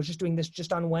day. I was just doing this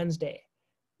just on Wednesday,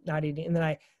 not eating. And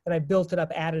then I built it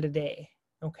up, added a day.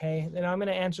 Okay. Then I'm going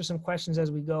to answer some questions as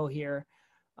we go here.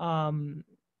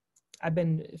 I've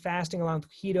been fasting along with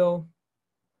keto.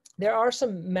 There are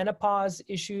some menopause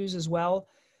issues as well.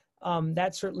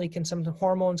 That certainly some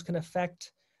hormones can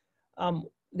affect.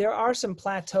 There are some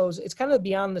plateaus. It's kind of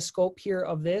beyond the scope here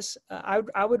of this.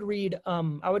 I would read,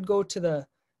 I would go to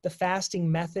the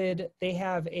fasting method. They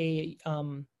have a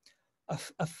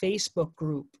Facebook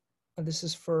group. This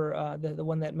is for the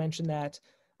one that mentioned that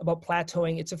about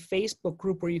plateauing. It's a Facebook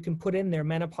group where you can put in their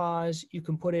menopause, you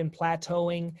can put in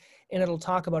plateauing, and it'll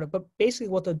talk about it. But basically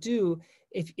what they'll do,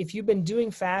 if you've been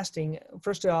doing fasting,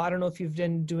 first of all, I don't know if you've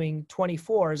been doing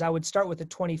 24s, I would start with the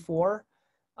 24.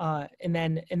 And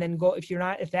then go,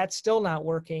 if that's still not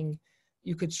working,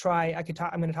 you could try,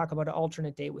 I'm going to talk about an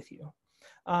alternate day with you.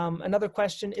 Another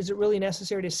question, is it really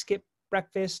necessary to skip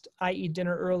breakfast? I eat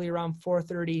dinner early around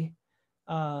 4:30,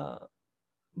 and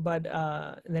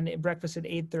then breakfast at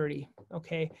 8:30.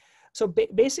 Okay. So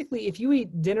basically if you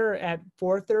eat dinner at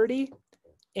 4:30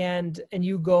 and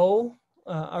you go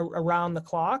around the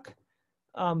clock,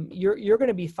 you're going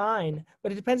to be fine,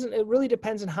 but it really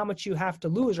depends on how much you have to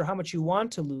lose or how much you want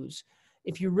to lose.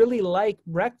 If you really like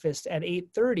breakfast at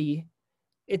 8:30,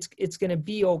 it's going to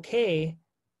be okay.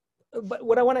 But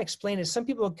what I want to explain is some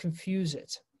people confuse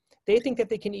it. They think that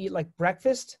they can eat like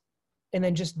breakfast and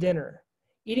then just dinner.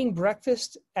 Eating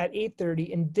breakfast at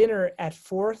 8:30 and dinner at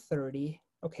 4:30,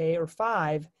 okay, or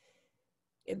 5,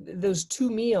 those two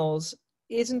meals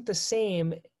isn't the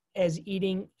same as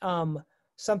eating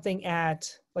something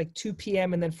at like 2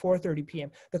 p.m. and then 4:30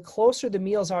 p.m. The closer the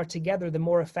meals are together, the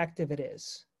more effective it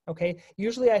is. Okay.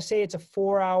 Usually I say it's a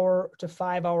 4-hour to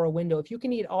 5-hour window. If you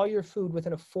can eat all your food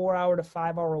within a 4-hour to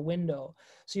 5-hour window.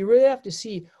 So you really have to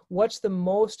see what's the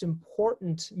most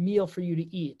important meal for you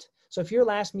to eat. So if your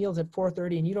last meal is at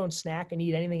 4:30 and you don't snack and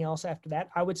eat anything else after that,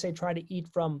 I would say try to eat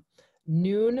from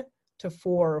noon to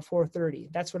 4 or 4:30.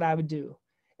 That's what I would do.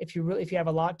 If you have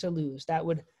a lot to lose, that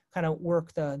would kind of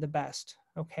work the best.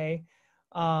 Okay.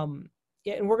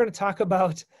 Yeah, and we're going to talk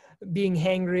about being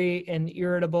hangry and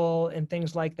irritable and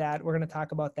things like that. We're going to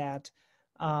talk about that.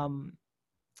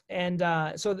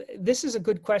 So this is a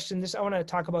good question. I want to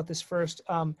talk about this first.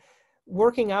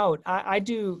 Working out, I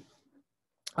do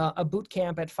a boot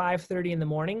camp at 5:30 in the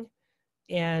morning,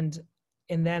 and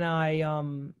then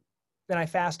I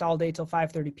fast all day till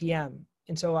 5:30 p.m.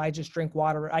 And so I just drink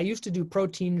water. I used to do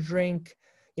protein drink,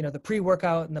 the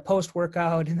pre-workout and the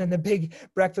post-workout, and then the big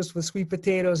breakfast with sweet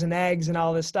potatoes and eggs and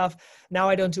all this stuff. Now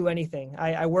I don't do anything.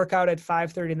 I work out at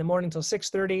 5:30 in the morning till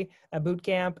 6:30 at boot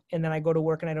camp, and then I go to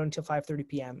work and I don't until 5:30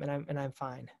 p.m. and I'm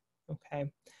fine. Okay.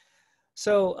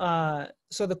 So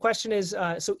the question is,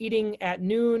 so eating at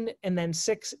noon and then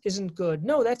 6 isn't good.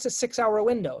 No, that's a 6-hour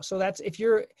window. So that's, if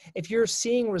you're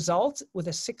seeing results with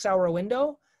a 6-hour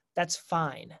window, that's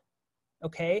fine.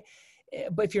 Okay.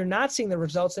 But if you're not seeing the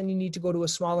results, then you need to go to a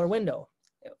smaller window.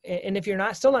 And if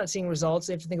you're still not seeing results,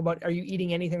 you have to think about, are you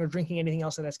eating anything or drinking anything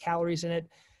else that has calories in it?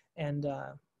 And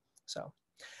so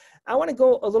I want to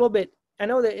go a little bit. I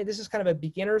know that this is kind of a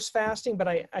beginner's fasting, but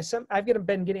I've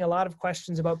been getting a lot of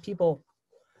questions about people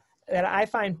that I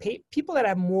find people that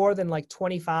have more than like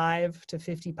 25 to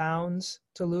 50 pounds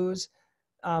to lose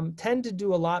tend to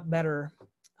do a lot better.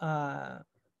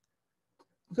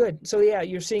 Good. So yeah,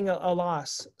 you're seeing a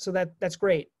loss. So that's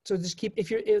great. So just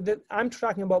I'm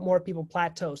talking about more people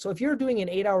plateau. So if you're doing an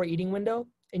 8-hour eating window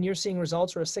and you're seeing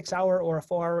results, or a 6-hour or a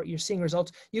 4-hour, you're seeing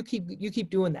results, you keep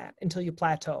doing that until you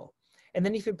plateau. And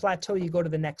then if you plateau, you go to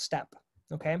the next step.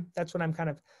 Okay. That's what I'm kind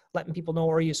of letting people know,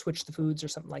 or you switch the foods or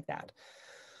something like that.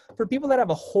 For people that have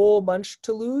a whole bunch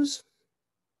to lose,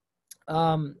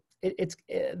 the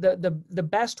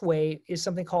best way is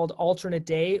something called alternate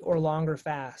day or longer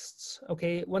fasts.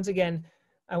 Okay. Once again,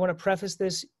 I want to preface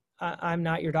this. I'm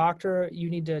not your doctor. You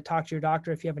need to talk to your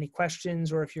doctor if you have any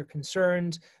questions or if you're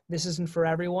concerned. This isn't for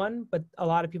everyone, but a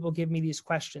lot of people give me these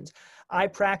questions. I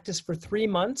practiced for 3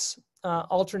 months,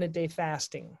 alternate day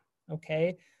fasting.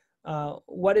 Okay.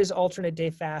 What is alternate day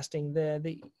fasting?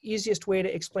 The easiest way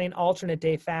to explain alternate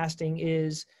day fasting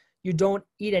is you don't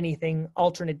eat anything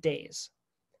alternate days.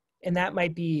 And that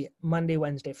might be Monday,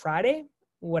 Wednesday, Friday.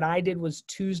 What I did was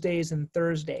Tuesdays and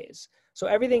Thursdays. So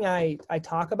everything I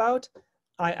talk about,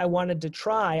 I wanted to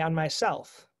try on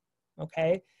myself,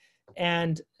 okay?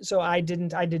 And so I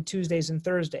did Tuesdays and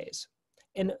Thursdays.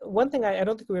 And one thing, I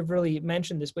don't think we've really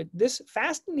mentioned this, but this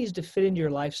fasting needs to fit into your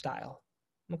lifestyle,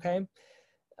 okay?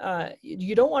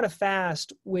 You don't want to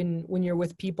fast when you're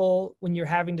with people, when you're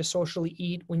having to socially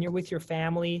eat, when you're with your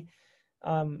family,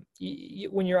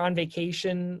 when you're on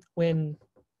vacation, when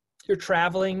you're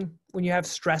traveling, when you have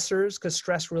stressors, because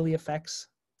stress really affects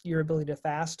your ability to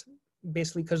fast,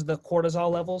 basically because of the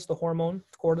cortisol levels, the hormone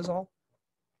cortisol.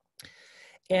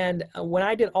 And when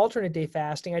I did alternate day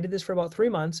fasting, I did this for about 3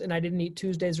 months, and I didn't eat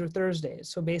Tuesdays or Thursdays.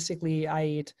 So basically I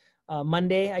ate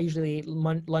Monday. I usually ate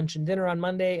lunch and dinner on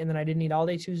Monday, and then I didn't eat all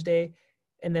day Tuesday.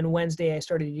 And then Wednesday I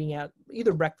started eating out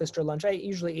either breakfast or lunch. I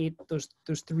usually ate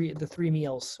the three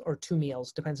meals or 2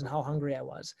 meals, depends on how hungry I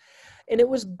was. And it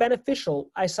was beneficial.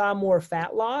 I saw more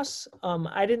fat loss.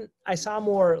 I saw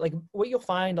more, like what you'll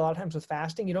find a lot of times with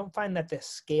fasting, you don't find that the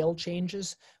scale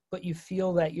changes, but you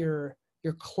feel that your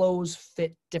clothes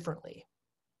fit differently.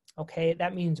 Okay.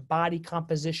 That means body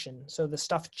composition. So the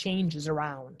stuff changes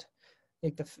around.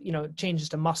 Like it changes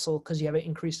to muscle because you have an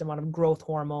increased amount of growth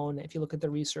hormone if you look at the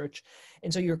research.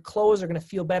 And so your clothes are going to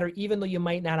feel better, even though you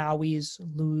might not always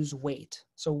lose weight.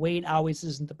 So weight always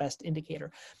isn't the best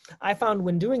indicator. I found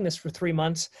when doing this for 3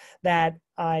 months that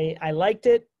I liked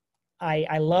it.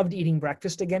 I loved eating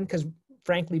breakfast again because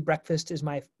frankly, breakfast is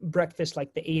my breakfast,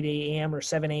 like the 8 a.m. or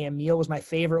 7 a.m. meal was my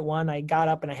favorite one. I got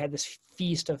up and I had this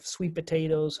feast of sweet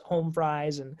potatoes, home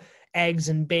fries, and eggs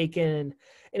and bacon,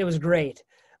 and it was great.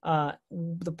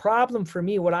 The problem for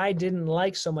me, what I didn't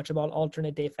like so much about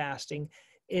alternate day fasting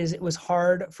is it was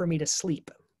hard for me to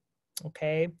sleep.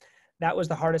 Okay. That was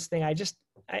the hardest thing.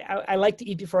 I like to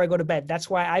eat before I go to bed. That's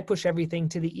why I push everything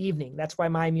to the evening. That's why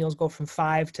my meals go from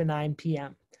 5 to 9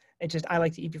 p.m. I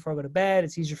like to eat before I go to bed.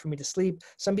 It's easier for me to sleep.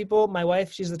 Some people, my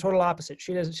wife, she's the total opposite.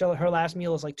 Her last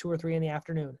meal is like 2 or 3 in the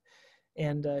afternoon.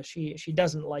 And she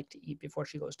doesn't like to eat before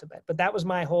she goes to bed. But that was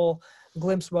my whole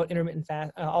glimpse about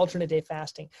alternate day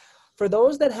fasting. For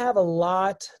those that have a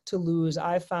lot to lose,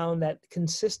 I found that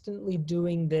consistently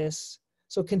doing this,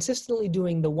 so consistently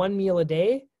doing the 1 meal a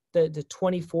day, the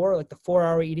 24, like the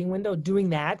 4-hour eating window, doing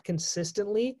that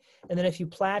consistently. And then if you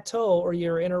plateau or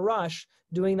you're in a rush,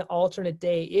 doing the alternate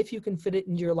day, if you can fit it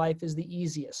into your life, is the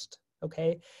easiest.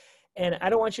 Okay. And I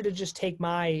don't want you to just take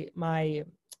my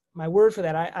word for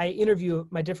that. I interview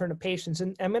my different patients,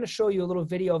 and I'm going to show you a little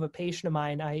video of a patient of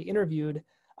mine I interviewed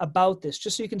about this,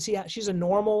 just so you can see how she's a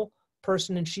normal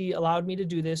person, and she allowed me to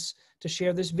do this, to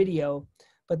share this video.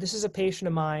 But this is a patient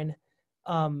of mine.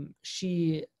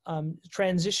 She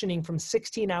transitioning from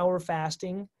 16-hour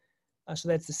fasting, so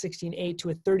that's the 16/8, to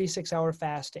a 36-hour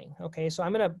fasting. Okay, so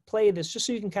I'm going to play this just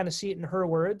so you can kind of see it in her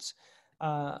words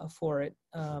for it.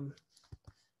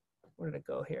 Where did it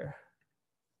go here?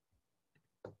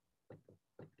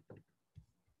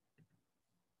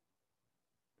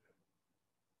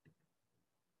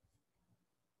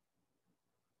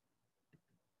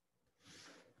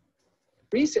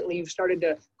 Recently, you've started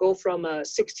to go from a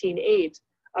 16/8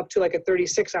 up to like a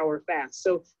 36-hour fast.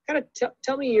 So kind of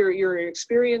tell me your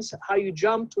experience, how you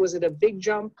jumped. Was it a big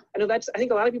jump? I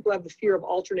think a lot of people have the fear of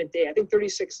alternate day. I think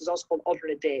 36 is also called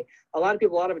alternate day. A lot of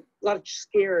people, a lot of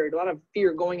scared, a lot of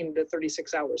fear going into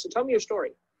 36 hours. So tell me your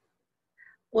story.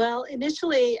 Well,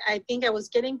 initially, I think I was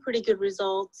getting pretty good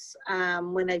results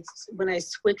when I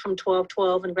switched from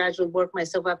 12/12 and gradually worked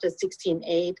myself up to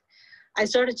 16/8. I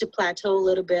started to plateau a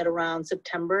little bit around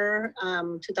September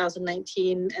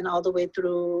 2019 and all the way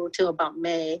through till about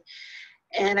May.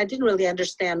 And I didn't really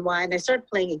understand why. And I started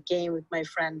playing a game with my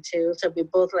friend too. So we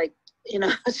both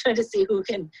trying to see who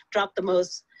can drop the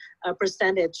most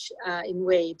percentage in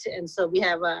weight. And so we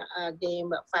have a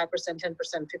game of 5%, 10%,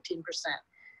 15%.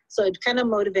 So it kind of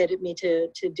motivated me to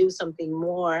do something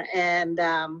more. And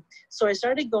so I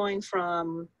started going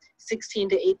from 16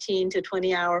 to 18 to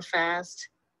 20-hour fast.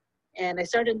 And I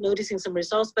started noticing some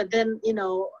results, but then,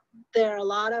 there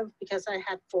are because I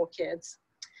had 4 kids,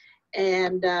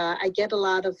 and I get a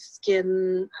lot of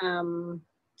skin,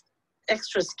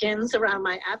 extra skins around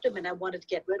my abdomen. I wanted to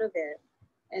get rid of it.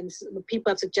 And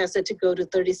people have suggested to go to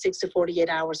 36 to 48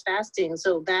 hours fasting.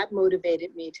 So that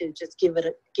motivated me to just give it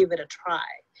a try.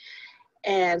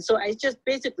 And so I just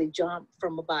basically jumped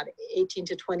from about 18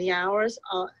 to 20 hours.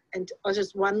 And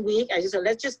just 1 week, I just said,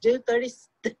 let's just do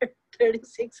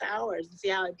 36 hours and see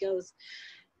how it goes.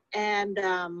 And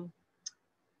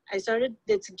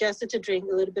they suggested to drink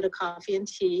a little bit of coffee and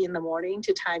tea in the morning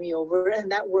to tie me over.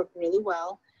 And that worked really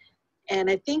well. And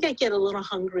I think I get a little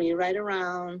hungry right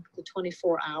around the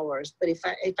 24 hours. But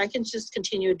if I can just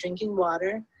continue drinking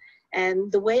water,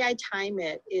 and the way I time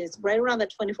it is right around the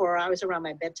 24 hours around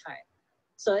my bedtime.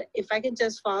 So if I can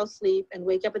just fall asleep and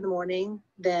wake up in the morning,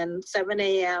 then 7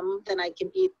 a.m., then I can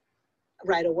eat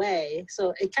right away.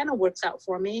 So it kind of works out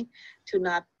for me to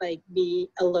not like be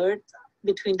alert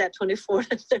between that 24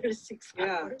 to 36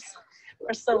 hours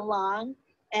or so long.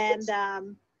 And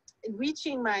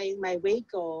reaching my weight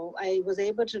goal, I was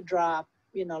able to drop,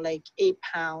 like 8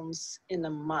 pounds in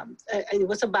a month. It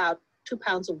was about 2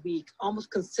 pounds a week, almost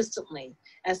consistently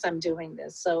as I'm doing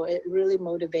this. So it really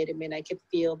motivated me and I could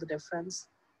feel the difference.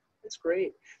 That's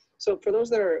great. So for those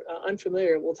that are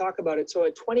unfamiliar, we'll talk about it. So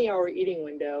a 20-hour eating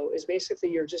window is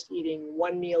basically you're just eating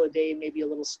one meal a day, maybe a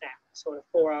little snack. So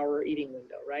a 4-hour eating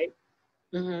window, right?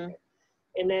 Mm-hmm.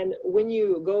 And then when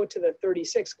you go to the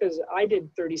 36, because I did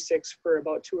 36 for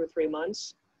about 2 or 3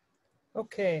 months.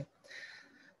 Okay.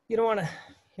 You don't want to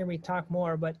hear me talk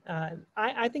more, but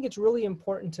I think it's really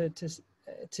important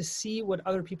to see what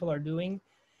other people are doing.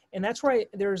 And that's why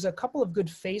there's a couple of good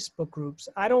Facebook groups.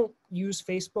 I don't use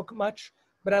Facebook much,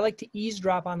 but I like to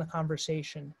eavesdrop on the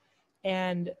conversation.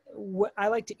 And I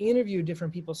like to interview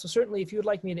different people. So certainly if you would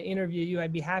like me to interview you,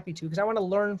 I'd be happy to, because I want to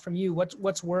learn from you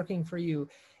what's working for you.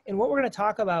 And what we're going to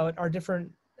talk about are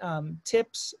different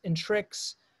tips and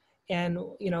tricks. And,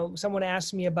 someone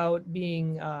asked me about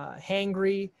being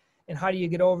hangry and how do you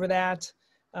get over that.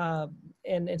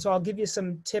 And so I'll give you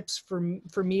some tips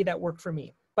for me that work for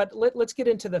me. But let's get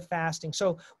into the fasting.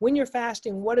 So when you're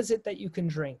fasting, what is it that you can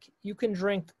drink? You can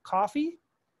drink coffee,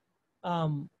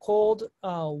 cold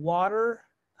water,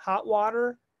 hot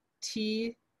water,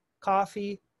 tea,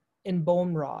 coffee, and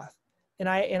bone broth. And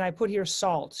I put here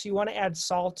salt. So you want to add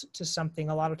salt to something.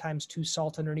 A lot of times too,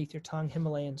 salt underneath your tongue,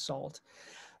 Himalayan salt.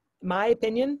 My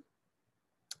opinion,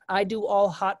 I do all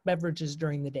hot beverages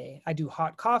during the day. I do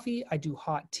hot coffee. I do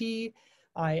hot tea.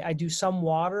 I do some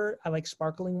water. I like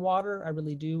sparkling water. I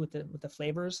really do with the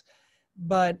flavors.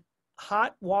 But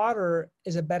hot water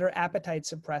is a better appetite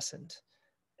suppressant.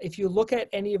 If you look at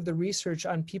any of the research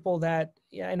on people that,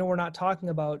 I know we're not talking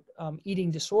about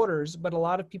eating disorders, but a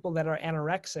lot of people that are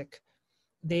anorexic,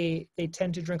 they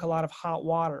tend to drink a lot of hot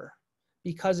water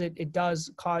because it does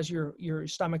cause your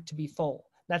stomach to be full.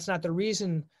 That's not the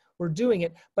reason we're doing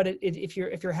it, but if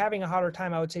you're having a hotter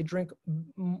time, I would say drink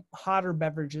hotter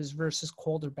beverages versus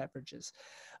colder beverages.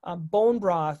 Bone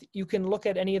broth, you can look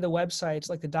at any of the websites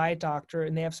like the Diet Doctor,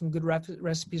 and they have some good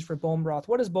recipes for bone broth.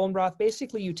 What is bone broth?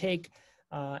 Basically, you take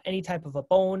any type of a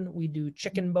bone. We do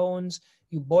chicken bones.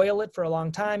 You boil it for a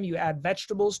long time. You add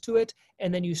vegetables to it,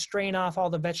 and then you strain off all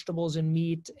the vegetables and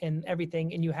meat and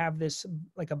everything, and you have this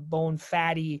like a bone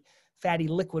fatty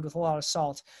liquid with a lot of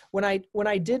salt. When I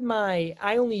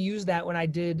only use that when I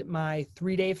did my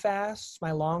 3-day fasts,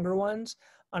 my longer ones.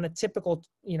 On a typical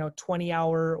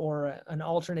 20-hour or an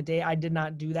alternate day, I did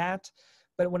not do that.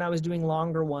 But when I was doing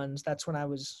longer ones, that's when I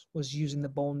was using the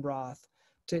bone broth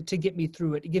to get me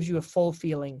through it. It gives you a full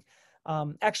feeling.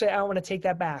 Actually, I want to take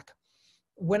that back.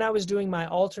 When I was doing my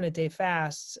alternate day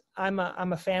fasts, I'm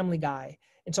a family guy.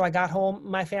 And so I got home,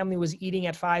 my family was eating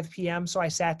at 5 p.m. So I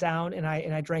sat down and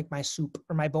I drank my soup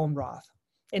or my bone broth.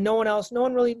 And no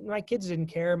one really, my kids didn't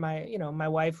care. My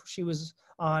wife, she was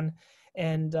on,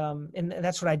 and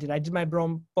that's what I did. I did my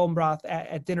bone broth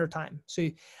at dinner time. So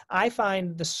I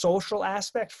find the social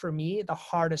aspect for me, the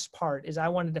hardest part is I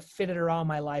wanted to fit it around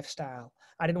my lifestyle.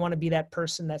 I didn't want to be that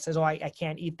person that says, oh, I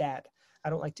can't eat that.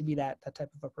 I don't like to be that type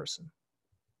of a person.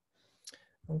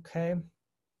 Okay.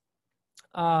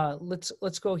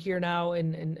 Let's go here now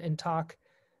and talk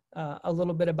a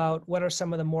little bit about what are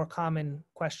some of the more common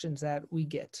questions that we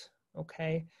get.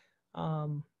 Okay. I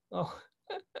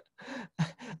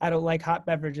don't like hot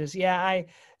beverages. Yeah,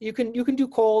 you can do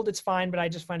cold, it's fine, but I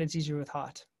just find it's easier with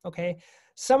hot. Okay.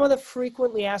 Some of the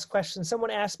frequently asked questions,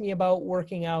 someone asked me about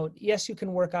working out. Yes, you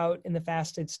can work out in the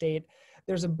fasted state.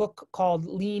 There's a book called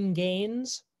Lean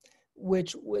Gains,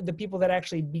 which the people that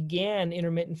actually began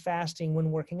intermittent fasting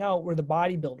when working out were the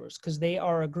bodybuilders, because they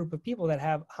are a group of people that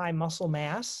have high muscle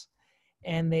mass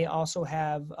and they also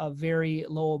have a very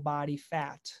low body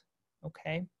fat.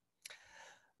 Okay.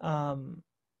 And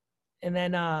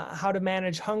then how to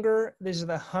manage hunger. These are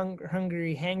the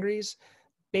hungry hangries.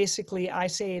 Basically, I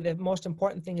say the most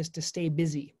important thing is to stay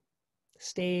busy.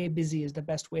 Stay busy is the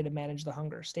best way to manage the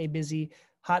hunger. Stay busy,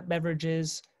 hot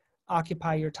beverages,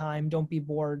 occupy your time, don't be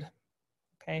bored,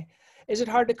 okay? Is it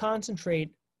hard to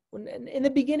concentrate? In the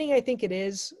beginning, I think it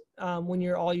is. When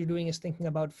all you're doing is thinking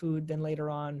about food, then later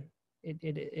on,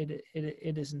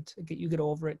 it isn't. You get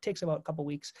over it. It takes about a couple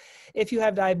weeks. If you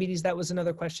have diabetes, that was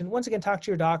another question. Once again, talk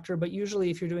to your doctor, but usually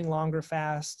if you're doing longer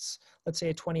fasts, let's say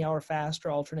a 20-hour fast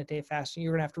or alternate day fasting,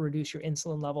 you're gonna have to reduce your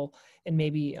insulin level and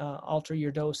maybe alter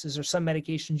your doses, or some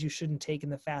medications you shouldn't take in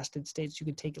the fasted states. You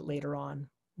could take it later on.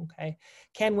 Okay.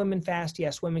 Can women fast?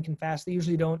 Yes, women can fast. They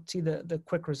usually don't see the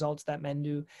quick results that men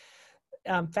do.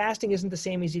 Fasting isn't the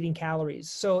same as eating calories.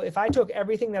 So if I took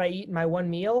everything that I eat in my one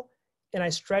meal and I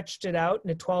stretched it out in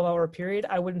a 12-hour period,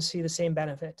 I wouldn't see the same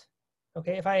benefit.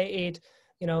 Okay. If I ate,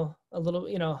 a little,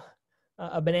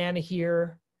 a banana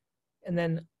here, and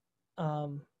then,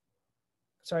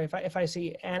 if I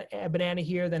see a banana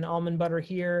here, then almond butter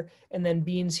here, and then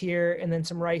beans here, and then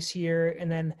some rice here, and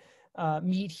then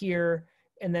meat here,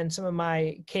 and then some of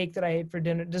my cake that I ate for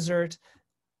dessert,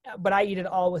 but I eat it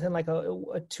all within like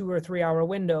a 2 or 3 hour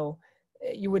window,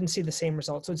 you wouldn't see the same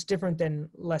result. So it's different than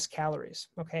less calories.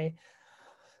 Okay.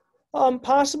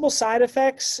 Possible side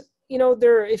effects, I'll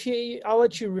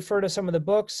let you refer to some of the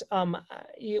books.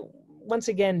 Once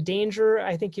again, danger,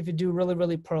 I think if you do really,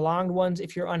 really prolonged ones,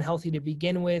 if you're unhealthy to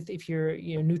begin with, if you're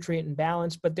nutrient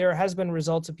imbalanced, but there has been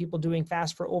results of people doing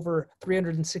fast for over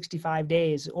 365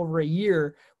 days, over a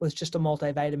year, with just a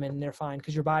multivitamin, and they're fine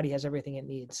because your body has everything it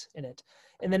needs in it.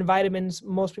 And then vitamins,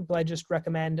 most people I just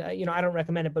recommend, I don't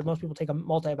recommend it, but most people take a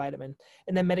multivitamin.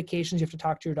 And then medications, you have to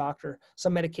talk to your doctor.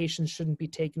 Some medications shouldn't be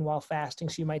taken while fasting,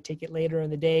 so you might take it later in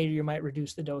the day, or you might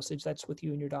reduce the dosage. That's with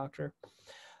you and your doctor.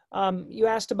 You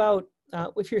asked about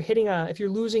if you're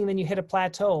losing, then you hit a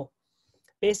plateau.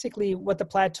 Basically, what the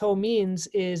plateau means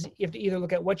is you have to either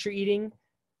look at what you're eating,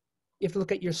 you have to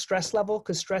look at your stress level,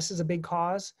 because stress is a big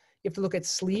cause. You have to look at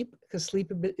sleep, because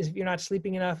sleep, if you're not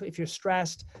sleeping enough, if you're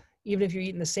stressed, even if you're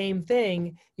eating the same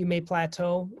thing, you may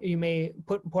plateau, you may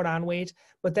put on weight,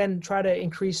 but then try to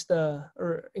increase the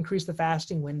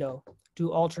fasting window.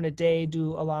 Do alternate day,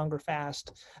 do a longer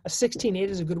fast. A 16-8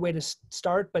 is a good way to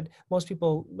start, but most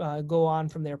people go on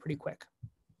from there pretty quick.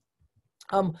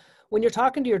 When you're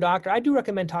talking to your doctor, I do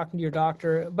recommend talking to your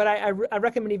doctor, but I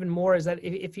recommend even more is that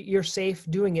if you're safe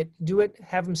doing it, do it,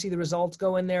 have them see the results,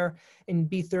 go in there and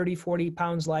be 30, 40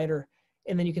 pounds lighter.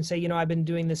 And then you can say, I've been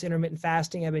doing this intermittent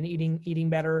fasting, I've been eating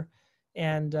better,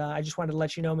 and I just wanted to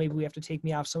let you know maybe we have to take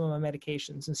me off some of my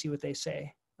medications, and see what they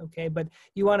say. Okay, but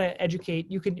you want to educate.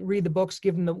 You can read the books,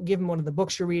 give them one of the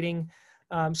books you're reading.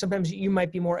 Sometimes you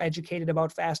might be more educated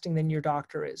about fasting than your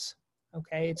doctor is.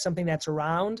 Okay, it's something that's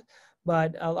around,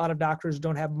 but a lot of doctors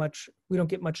don't have much. We don't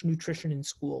get much nutrition in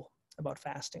school about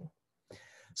fasting.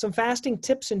 Some fasting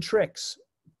tips and tricks.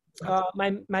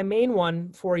 My main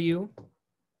one for you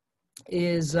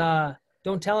is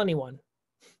don't tell anyone.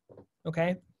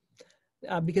 Okay,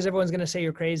 because everyone's going to say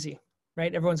you're crazy.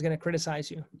 Right? Everyone's going to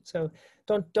criticize you. So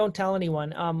don't tell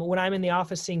anyone. When I'm in the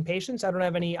office seeing patients, I don't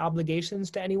have any obligations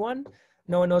to anyone.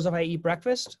 No one knows if I eat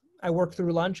breakfast. I work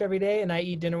through lunch every day, and I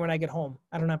eat dinner when I get home.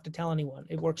 I don't have to tell anyone.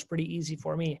 It works pretty easy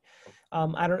for me.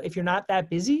 If you're not that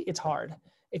busy, it's hard.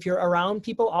 If you're around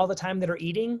people all the time that are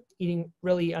eating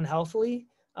really unhealthily,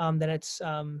 then it's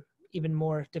even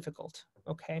more difficult.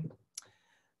 Okay.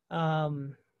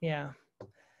 Yeah.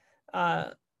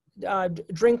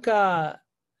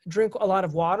 Drink a lot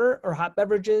of water or hot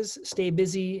beverages, stay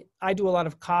busy. I do a lot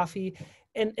of coffee.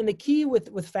 And the key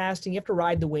with fasting, you have to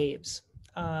ride the waves.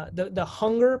 The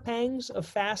hunger pangs of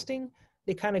fasting,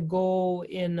 they kind of go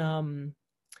in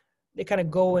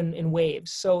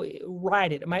waves. So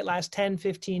ride it. It might last 10,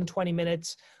 15, 20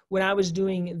 minutes. When I was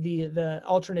doing the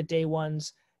alternate day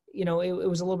ones, it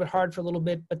was a little bit hard for a little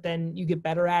bit, but then you get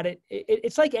better at it.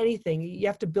 It's like anything. You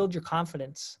have to build your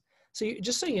confidence. So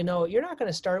just so you know, you're not going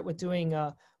to start with doing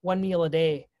one meal a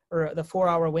day or the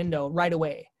 4-hour window right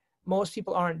away. Most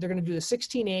people aren't. They're going to do the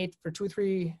 16-8 for 2 or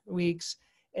 3 weeks.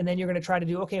 And then you're going to try to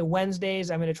do, okay, Wednesdays,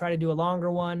 I'm going to try to do a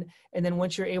longer one. And then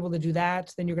once you're able to do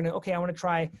that, then you're going to, okay, I want to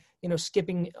try,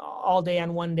 skipping all day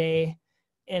on one day.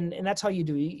 And that's how you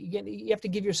do it. You have to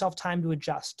give yourself time to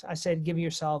adjust. I said, give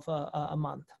yourself a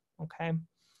month. Okay.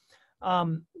 I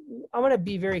want to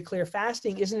be very clear.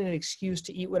 Fasting isn't an excuse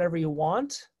to eat whatever you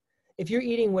want. If you're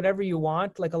eating whatever you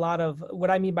want, like a lot of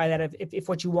what I mean by that, if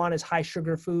what you want is high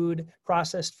sugar food,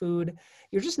 processed food,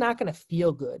 you're just not going to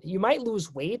feel good. You might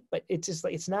lose weight, but it's just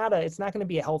like, it's not going to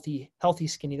be a healthy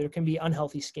skinny. There can be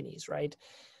unhealthy skinnies, right?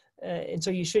 And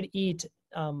so you should eat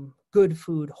good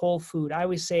food, whole food. I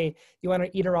always say you want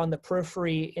to eat around the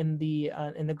periphery in the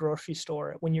grocery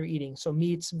store when you're eating. So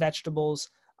meats, vegetables,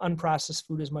 unprocessed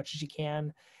food as much as you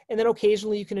can. And then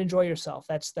occasionally you can enjoy yourself.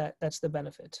 That's the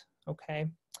benefit. Okay.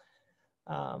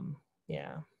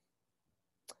 Yeah.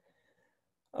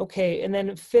 Okay. And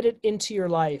then fit it into your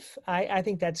life. I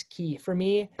think that's key. For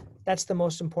me, that's the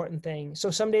most important thing.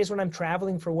 So some days when I'm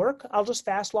traveling for work, I'll just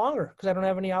fast longer because I don't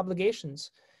have any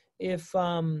obligations. If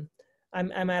I'm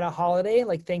at a holiday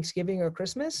like Thanksgiving or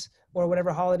Christmas or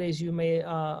whatever holidays you may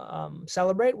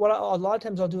celebrate, a lot of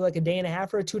times I'll do like a day and a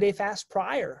half or a 2-day fast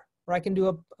prior, or I can do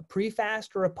a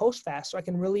pre-fast or a post-fast, so I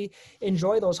can really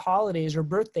enjoy those holidays or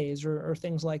birthdays or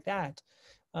things like that.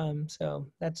 So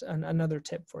that's another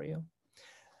tip for you.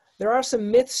 There are some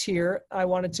myths here I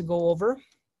wanted to go over,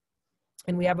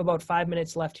 and we have about 5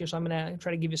 minutes left here, so I'm going to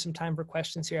try to give you some time for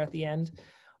questions here at the end.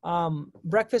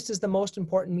 Breakfast is the most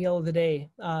important meal of the day.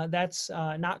 That's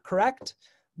not correct.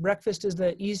 Breakfast is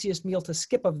the easiest meal to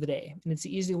skip of the day, and it's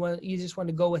the easiest one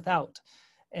to go without.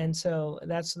 And so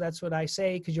that's what I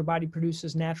say, because your body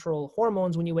produces natural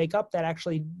hormones when you wake up that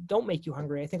actually don't make you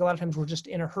hungry. I think a lot of times we're just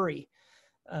in a hurry,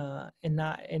 and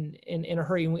not in a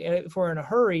hurry. And if we're in a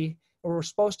hurry or we're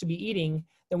supposed to be eating,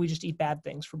 then we just eat bad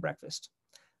things for breakfast.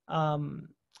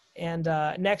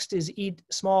 Next is eat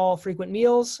small, frequent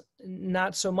meals.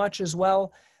 Not so much as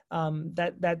well.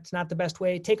 That's not the best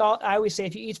way. I always say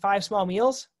if you eat 5 small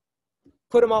meals,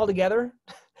 put them all together,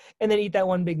 and then eat that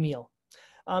one big meal.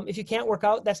 If you can't work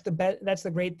out, that's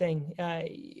the great thing.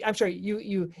 I'm sorry,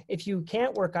 if you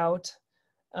can't work out,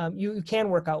 you can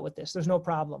work out with this. There's no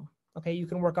problem. Okay, you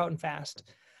can work out and fast.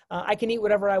 I can eat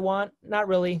whatever I want. Not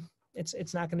really.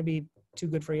 It's not going to be too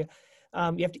good for you.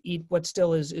 You have to eat what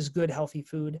still is good, healthy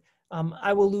food.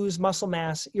 I will lose muscle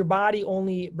mass. Your body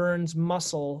only burns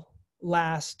muscle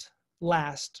last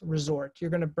resort. You're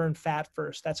going to burn fat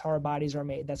first. That's how our bodies are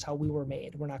made. That's how we were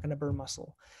made. We're not going to burn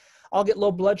muscle. I'll get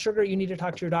low blood sugar. You need to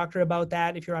talk to your doctor about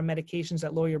that. If you're on medications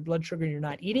that lower your blood sugar and you're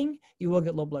not eating, you will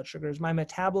get low blood sugars. My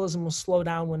metabolism will slow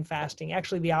down when fasting.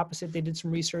 Actually, the opposite. They did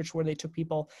some research where they took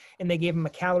people and they gave them a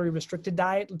calorie restricted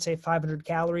diet, let's say 500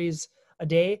 calories a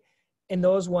day. And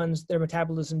those ones, their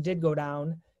metabolism did go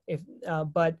down.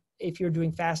 But if you're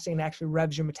doing fasting, it actually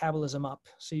revs your metabolism up.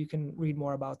 So you can read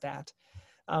more about that.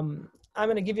 I'm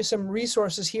going to give you some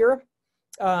resources here.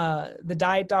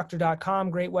 TheDietDoctor.com,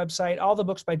 great website. All the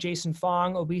books by Jason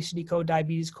Fong, Obesity Code,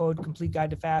 Diabetes Code, Complete Guide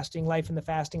to Fasting, Life in the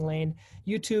Fasting Lane.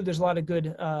 YouTube, there's a lot of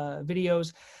good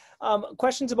videos.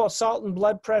 Questions about salt and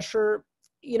blood pressure.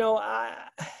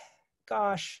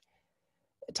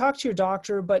 Talk to your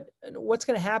doctor, but what's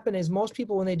going to happen is most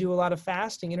people, when they do a lot of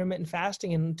fasting, intermittent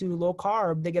fasting, and do low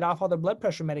carb, they get off all their blood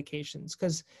pressure medications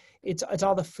because it's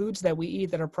all the foods that we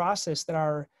eat that are processed that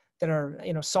are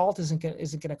salt isn't going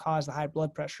to cause the high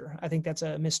blood pressure. I think that's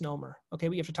a misnomer. Okay,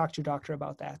 but you have to talk to your doctor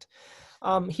about that.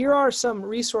 Here are some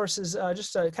resources,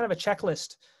 just kind of a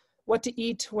checklist. What to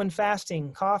eat when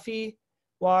fasting: coffee,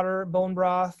 water, bone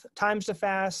broth, times to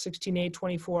fast, 16, 8,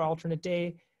 24, alternate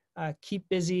day. Keep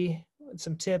busy.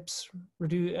 Some tips: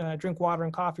 drink water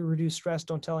and coffee, reduce stress,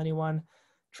 don't tell anyone.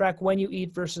 Track when you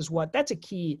eat versus what. That's a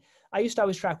key. I used to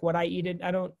always track what I eat.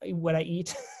 I don't what I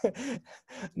eat.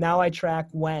 Now I track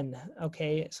when.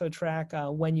 Okay, so track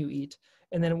when you eat,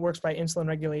 and then it works by insulin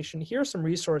regulation. Here are some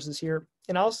resources here,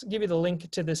 and I'll give you the link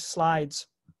to this slides.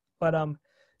 But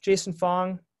Jason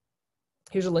Fong,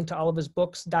 here's a link to all of his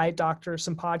books, Diet Doctor,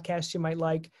 some podcasts you might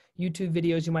like, YouTube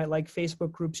videos you might like,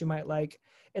 Facebook groups you might like.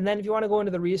 And then if you want to go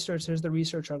into the research, there's the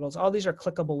research articles. All these are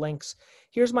clickable links.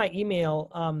 Here's my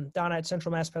email, Donna at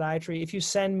Central Mass Podiatry. If you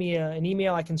send me an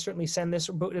email, I can certainly send this,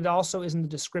 but it also is in the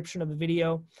description of the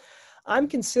video. I'm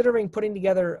considering putting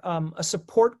together a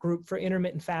support group for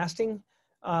intermittent fasting.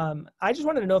 I just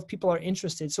wanted to know if people are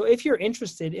interested. So if you're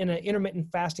interested in an intermittent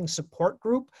fasting support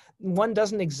group, one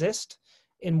doesn't exist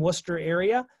in Worcester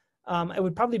area. It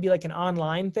would probably be like an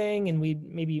online thing, and we'd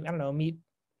maybe, I don't know, meet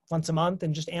once a month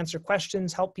and just answer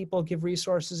questions, help people, give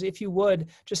resources. If you would,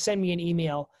 just send me an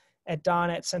email at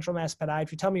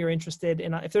don@centralmasspodiatry. Tell me you're interested.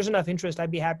 And if there's enough interest,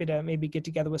 I'd be happy to maybe get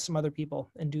together with some other people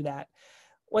and do that.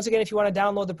 Once again, if you want to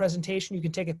download the presentation, you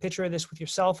can take a picture of this with your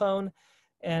cell phone,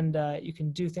 and you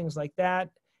can do things like that.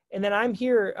 And then I'm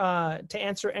here to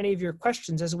answer any of your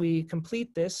questions as we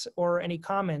complete this, or any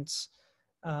comments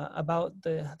about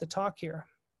the talk here.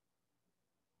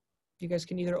 You guys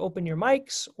can either open your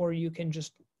mics, or you can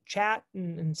just chat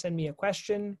and send me a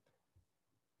question.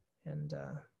 And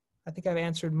I think I've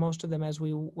answered most of them as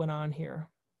we went on here.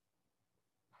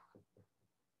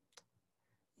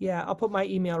 Yeah, I'll put my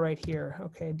email right here.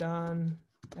 Okay,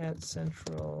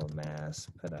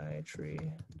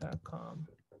 don@centralmasspodiatry.com.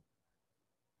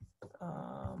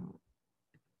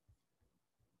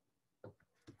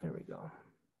 There we go.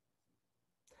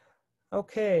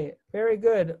 Okay, very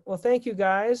good. Well, thank you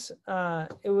guys.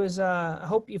 It was, I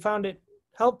hope you found it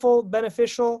helpful,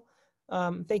 beneficial.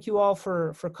 Thank you all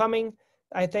for coming.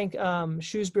 I thank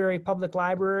Shrewsbury Public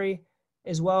Library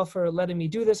as well for letting me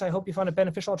do this. I hope you found it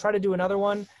beneficial. I'll try to do another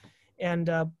one. And,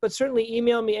 but certainly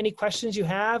email me any questions you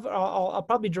have. I'll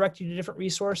probably direct you to different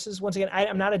resources. Once again,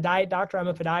 I'm not a diet doctor, I'm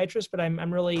a podiatrist, but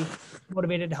I'm really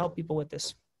motivated to help people with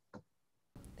this.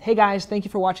 Hey guys, thank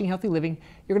you for watching Healthy Living.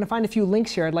 You're going to find a few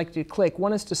links here I'd like you to click.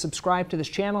 One is to subscribe to this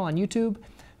channel on YouTube.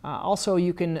 Also,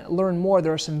 you can learn more.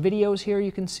 There are some videos here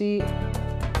you can see.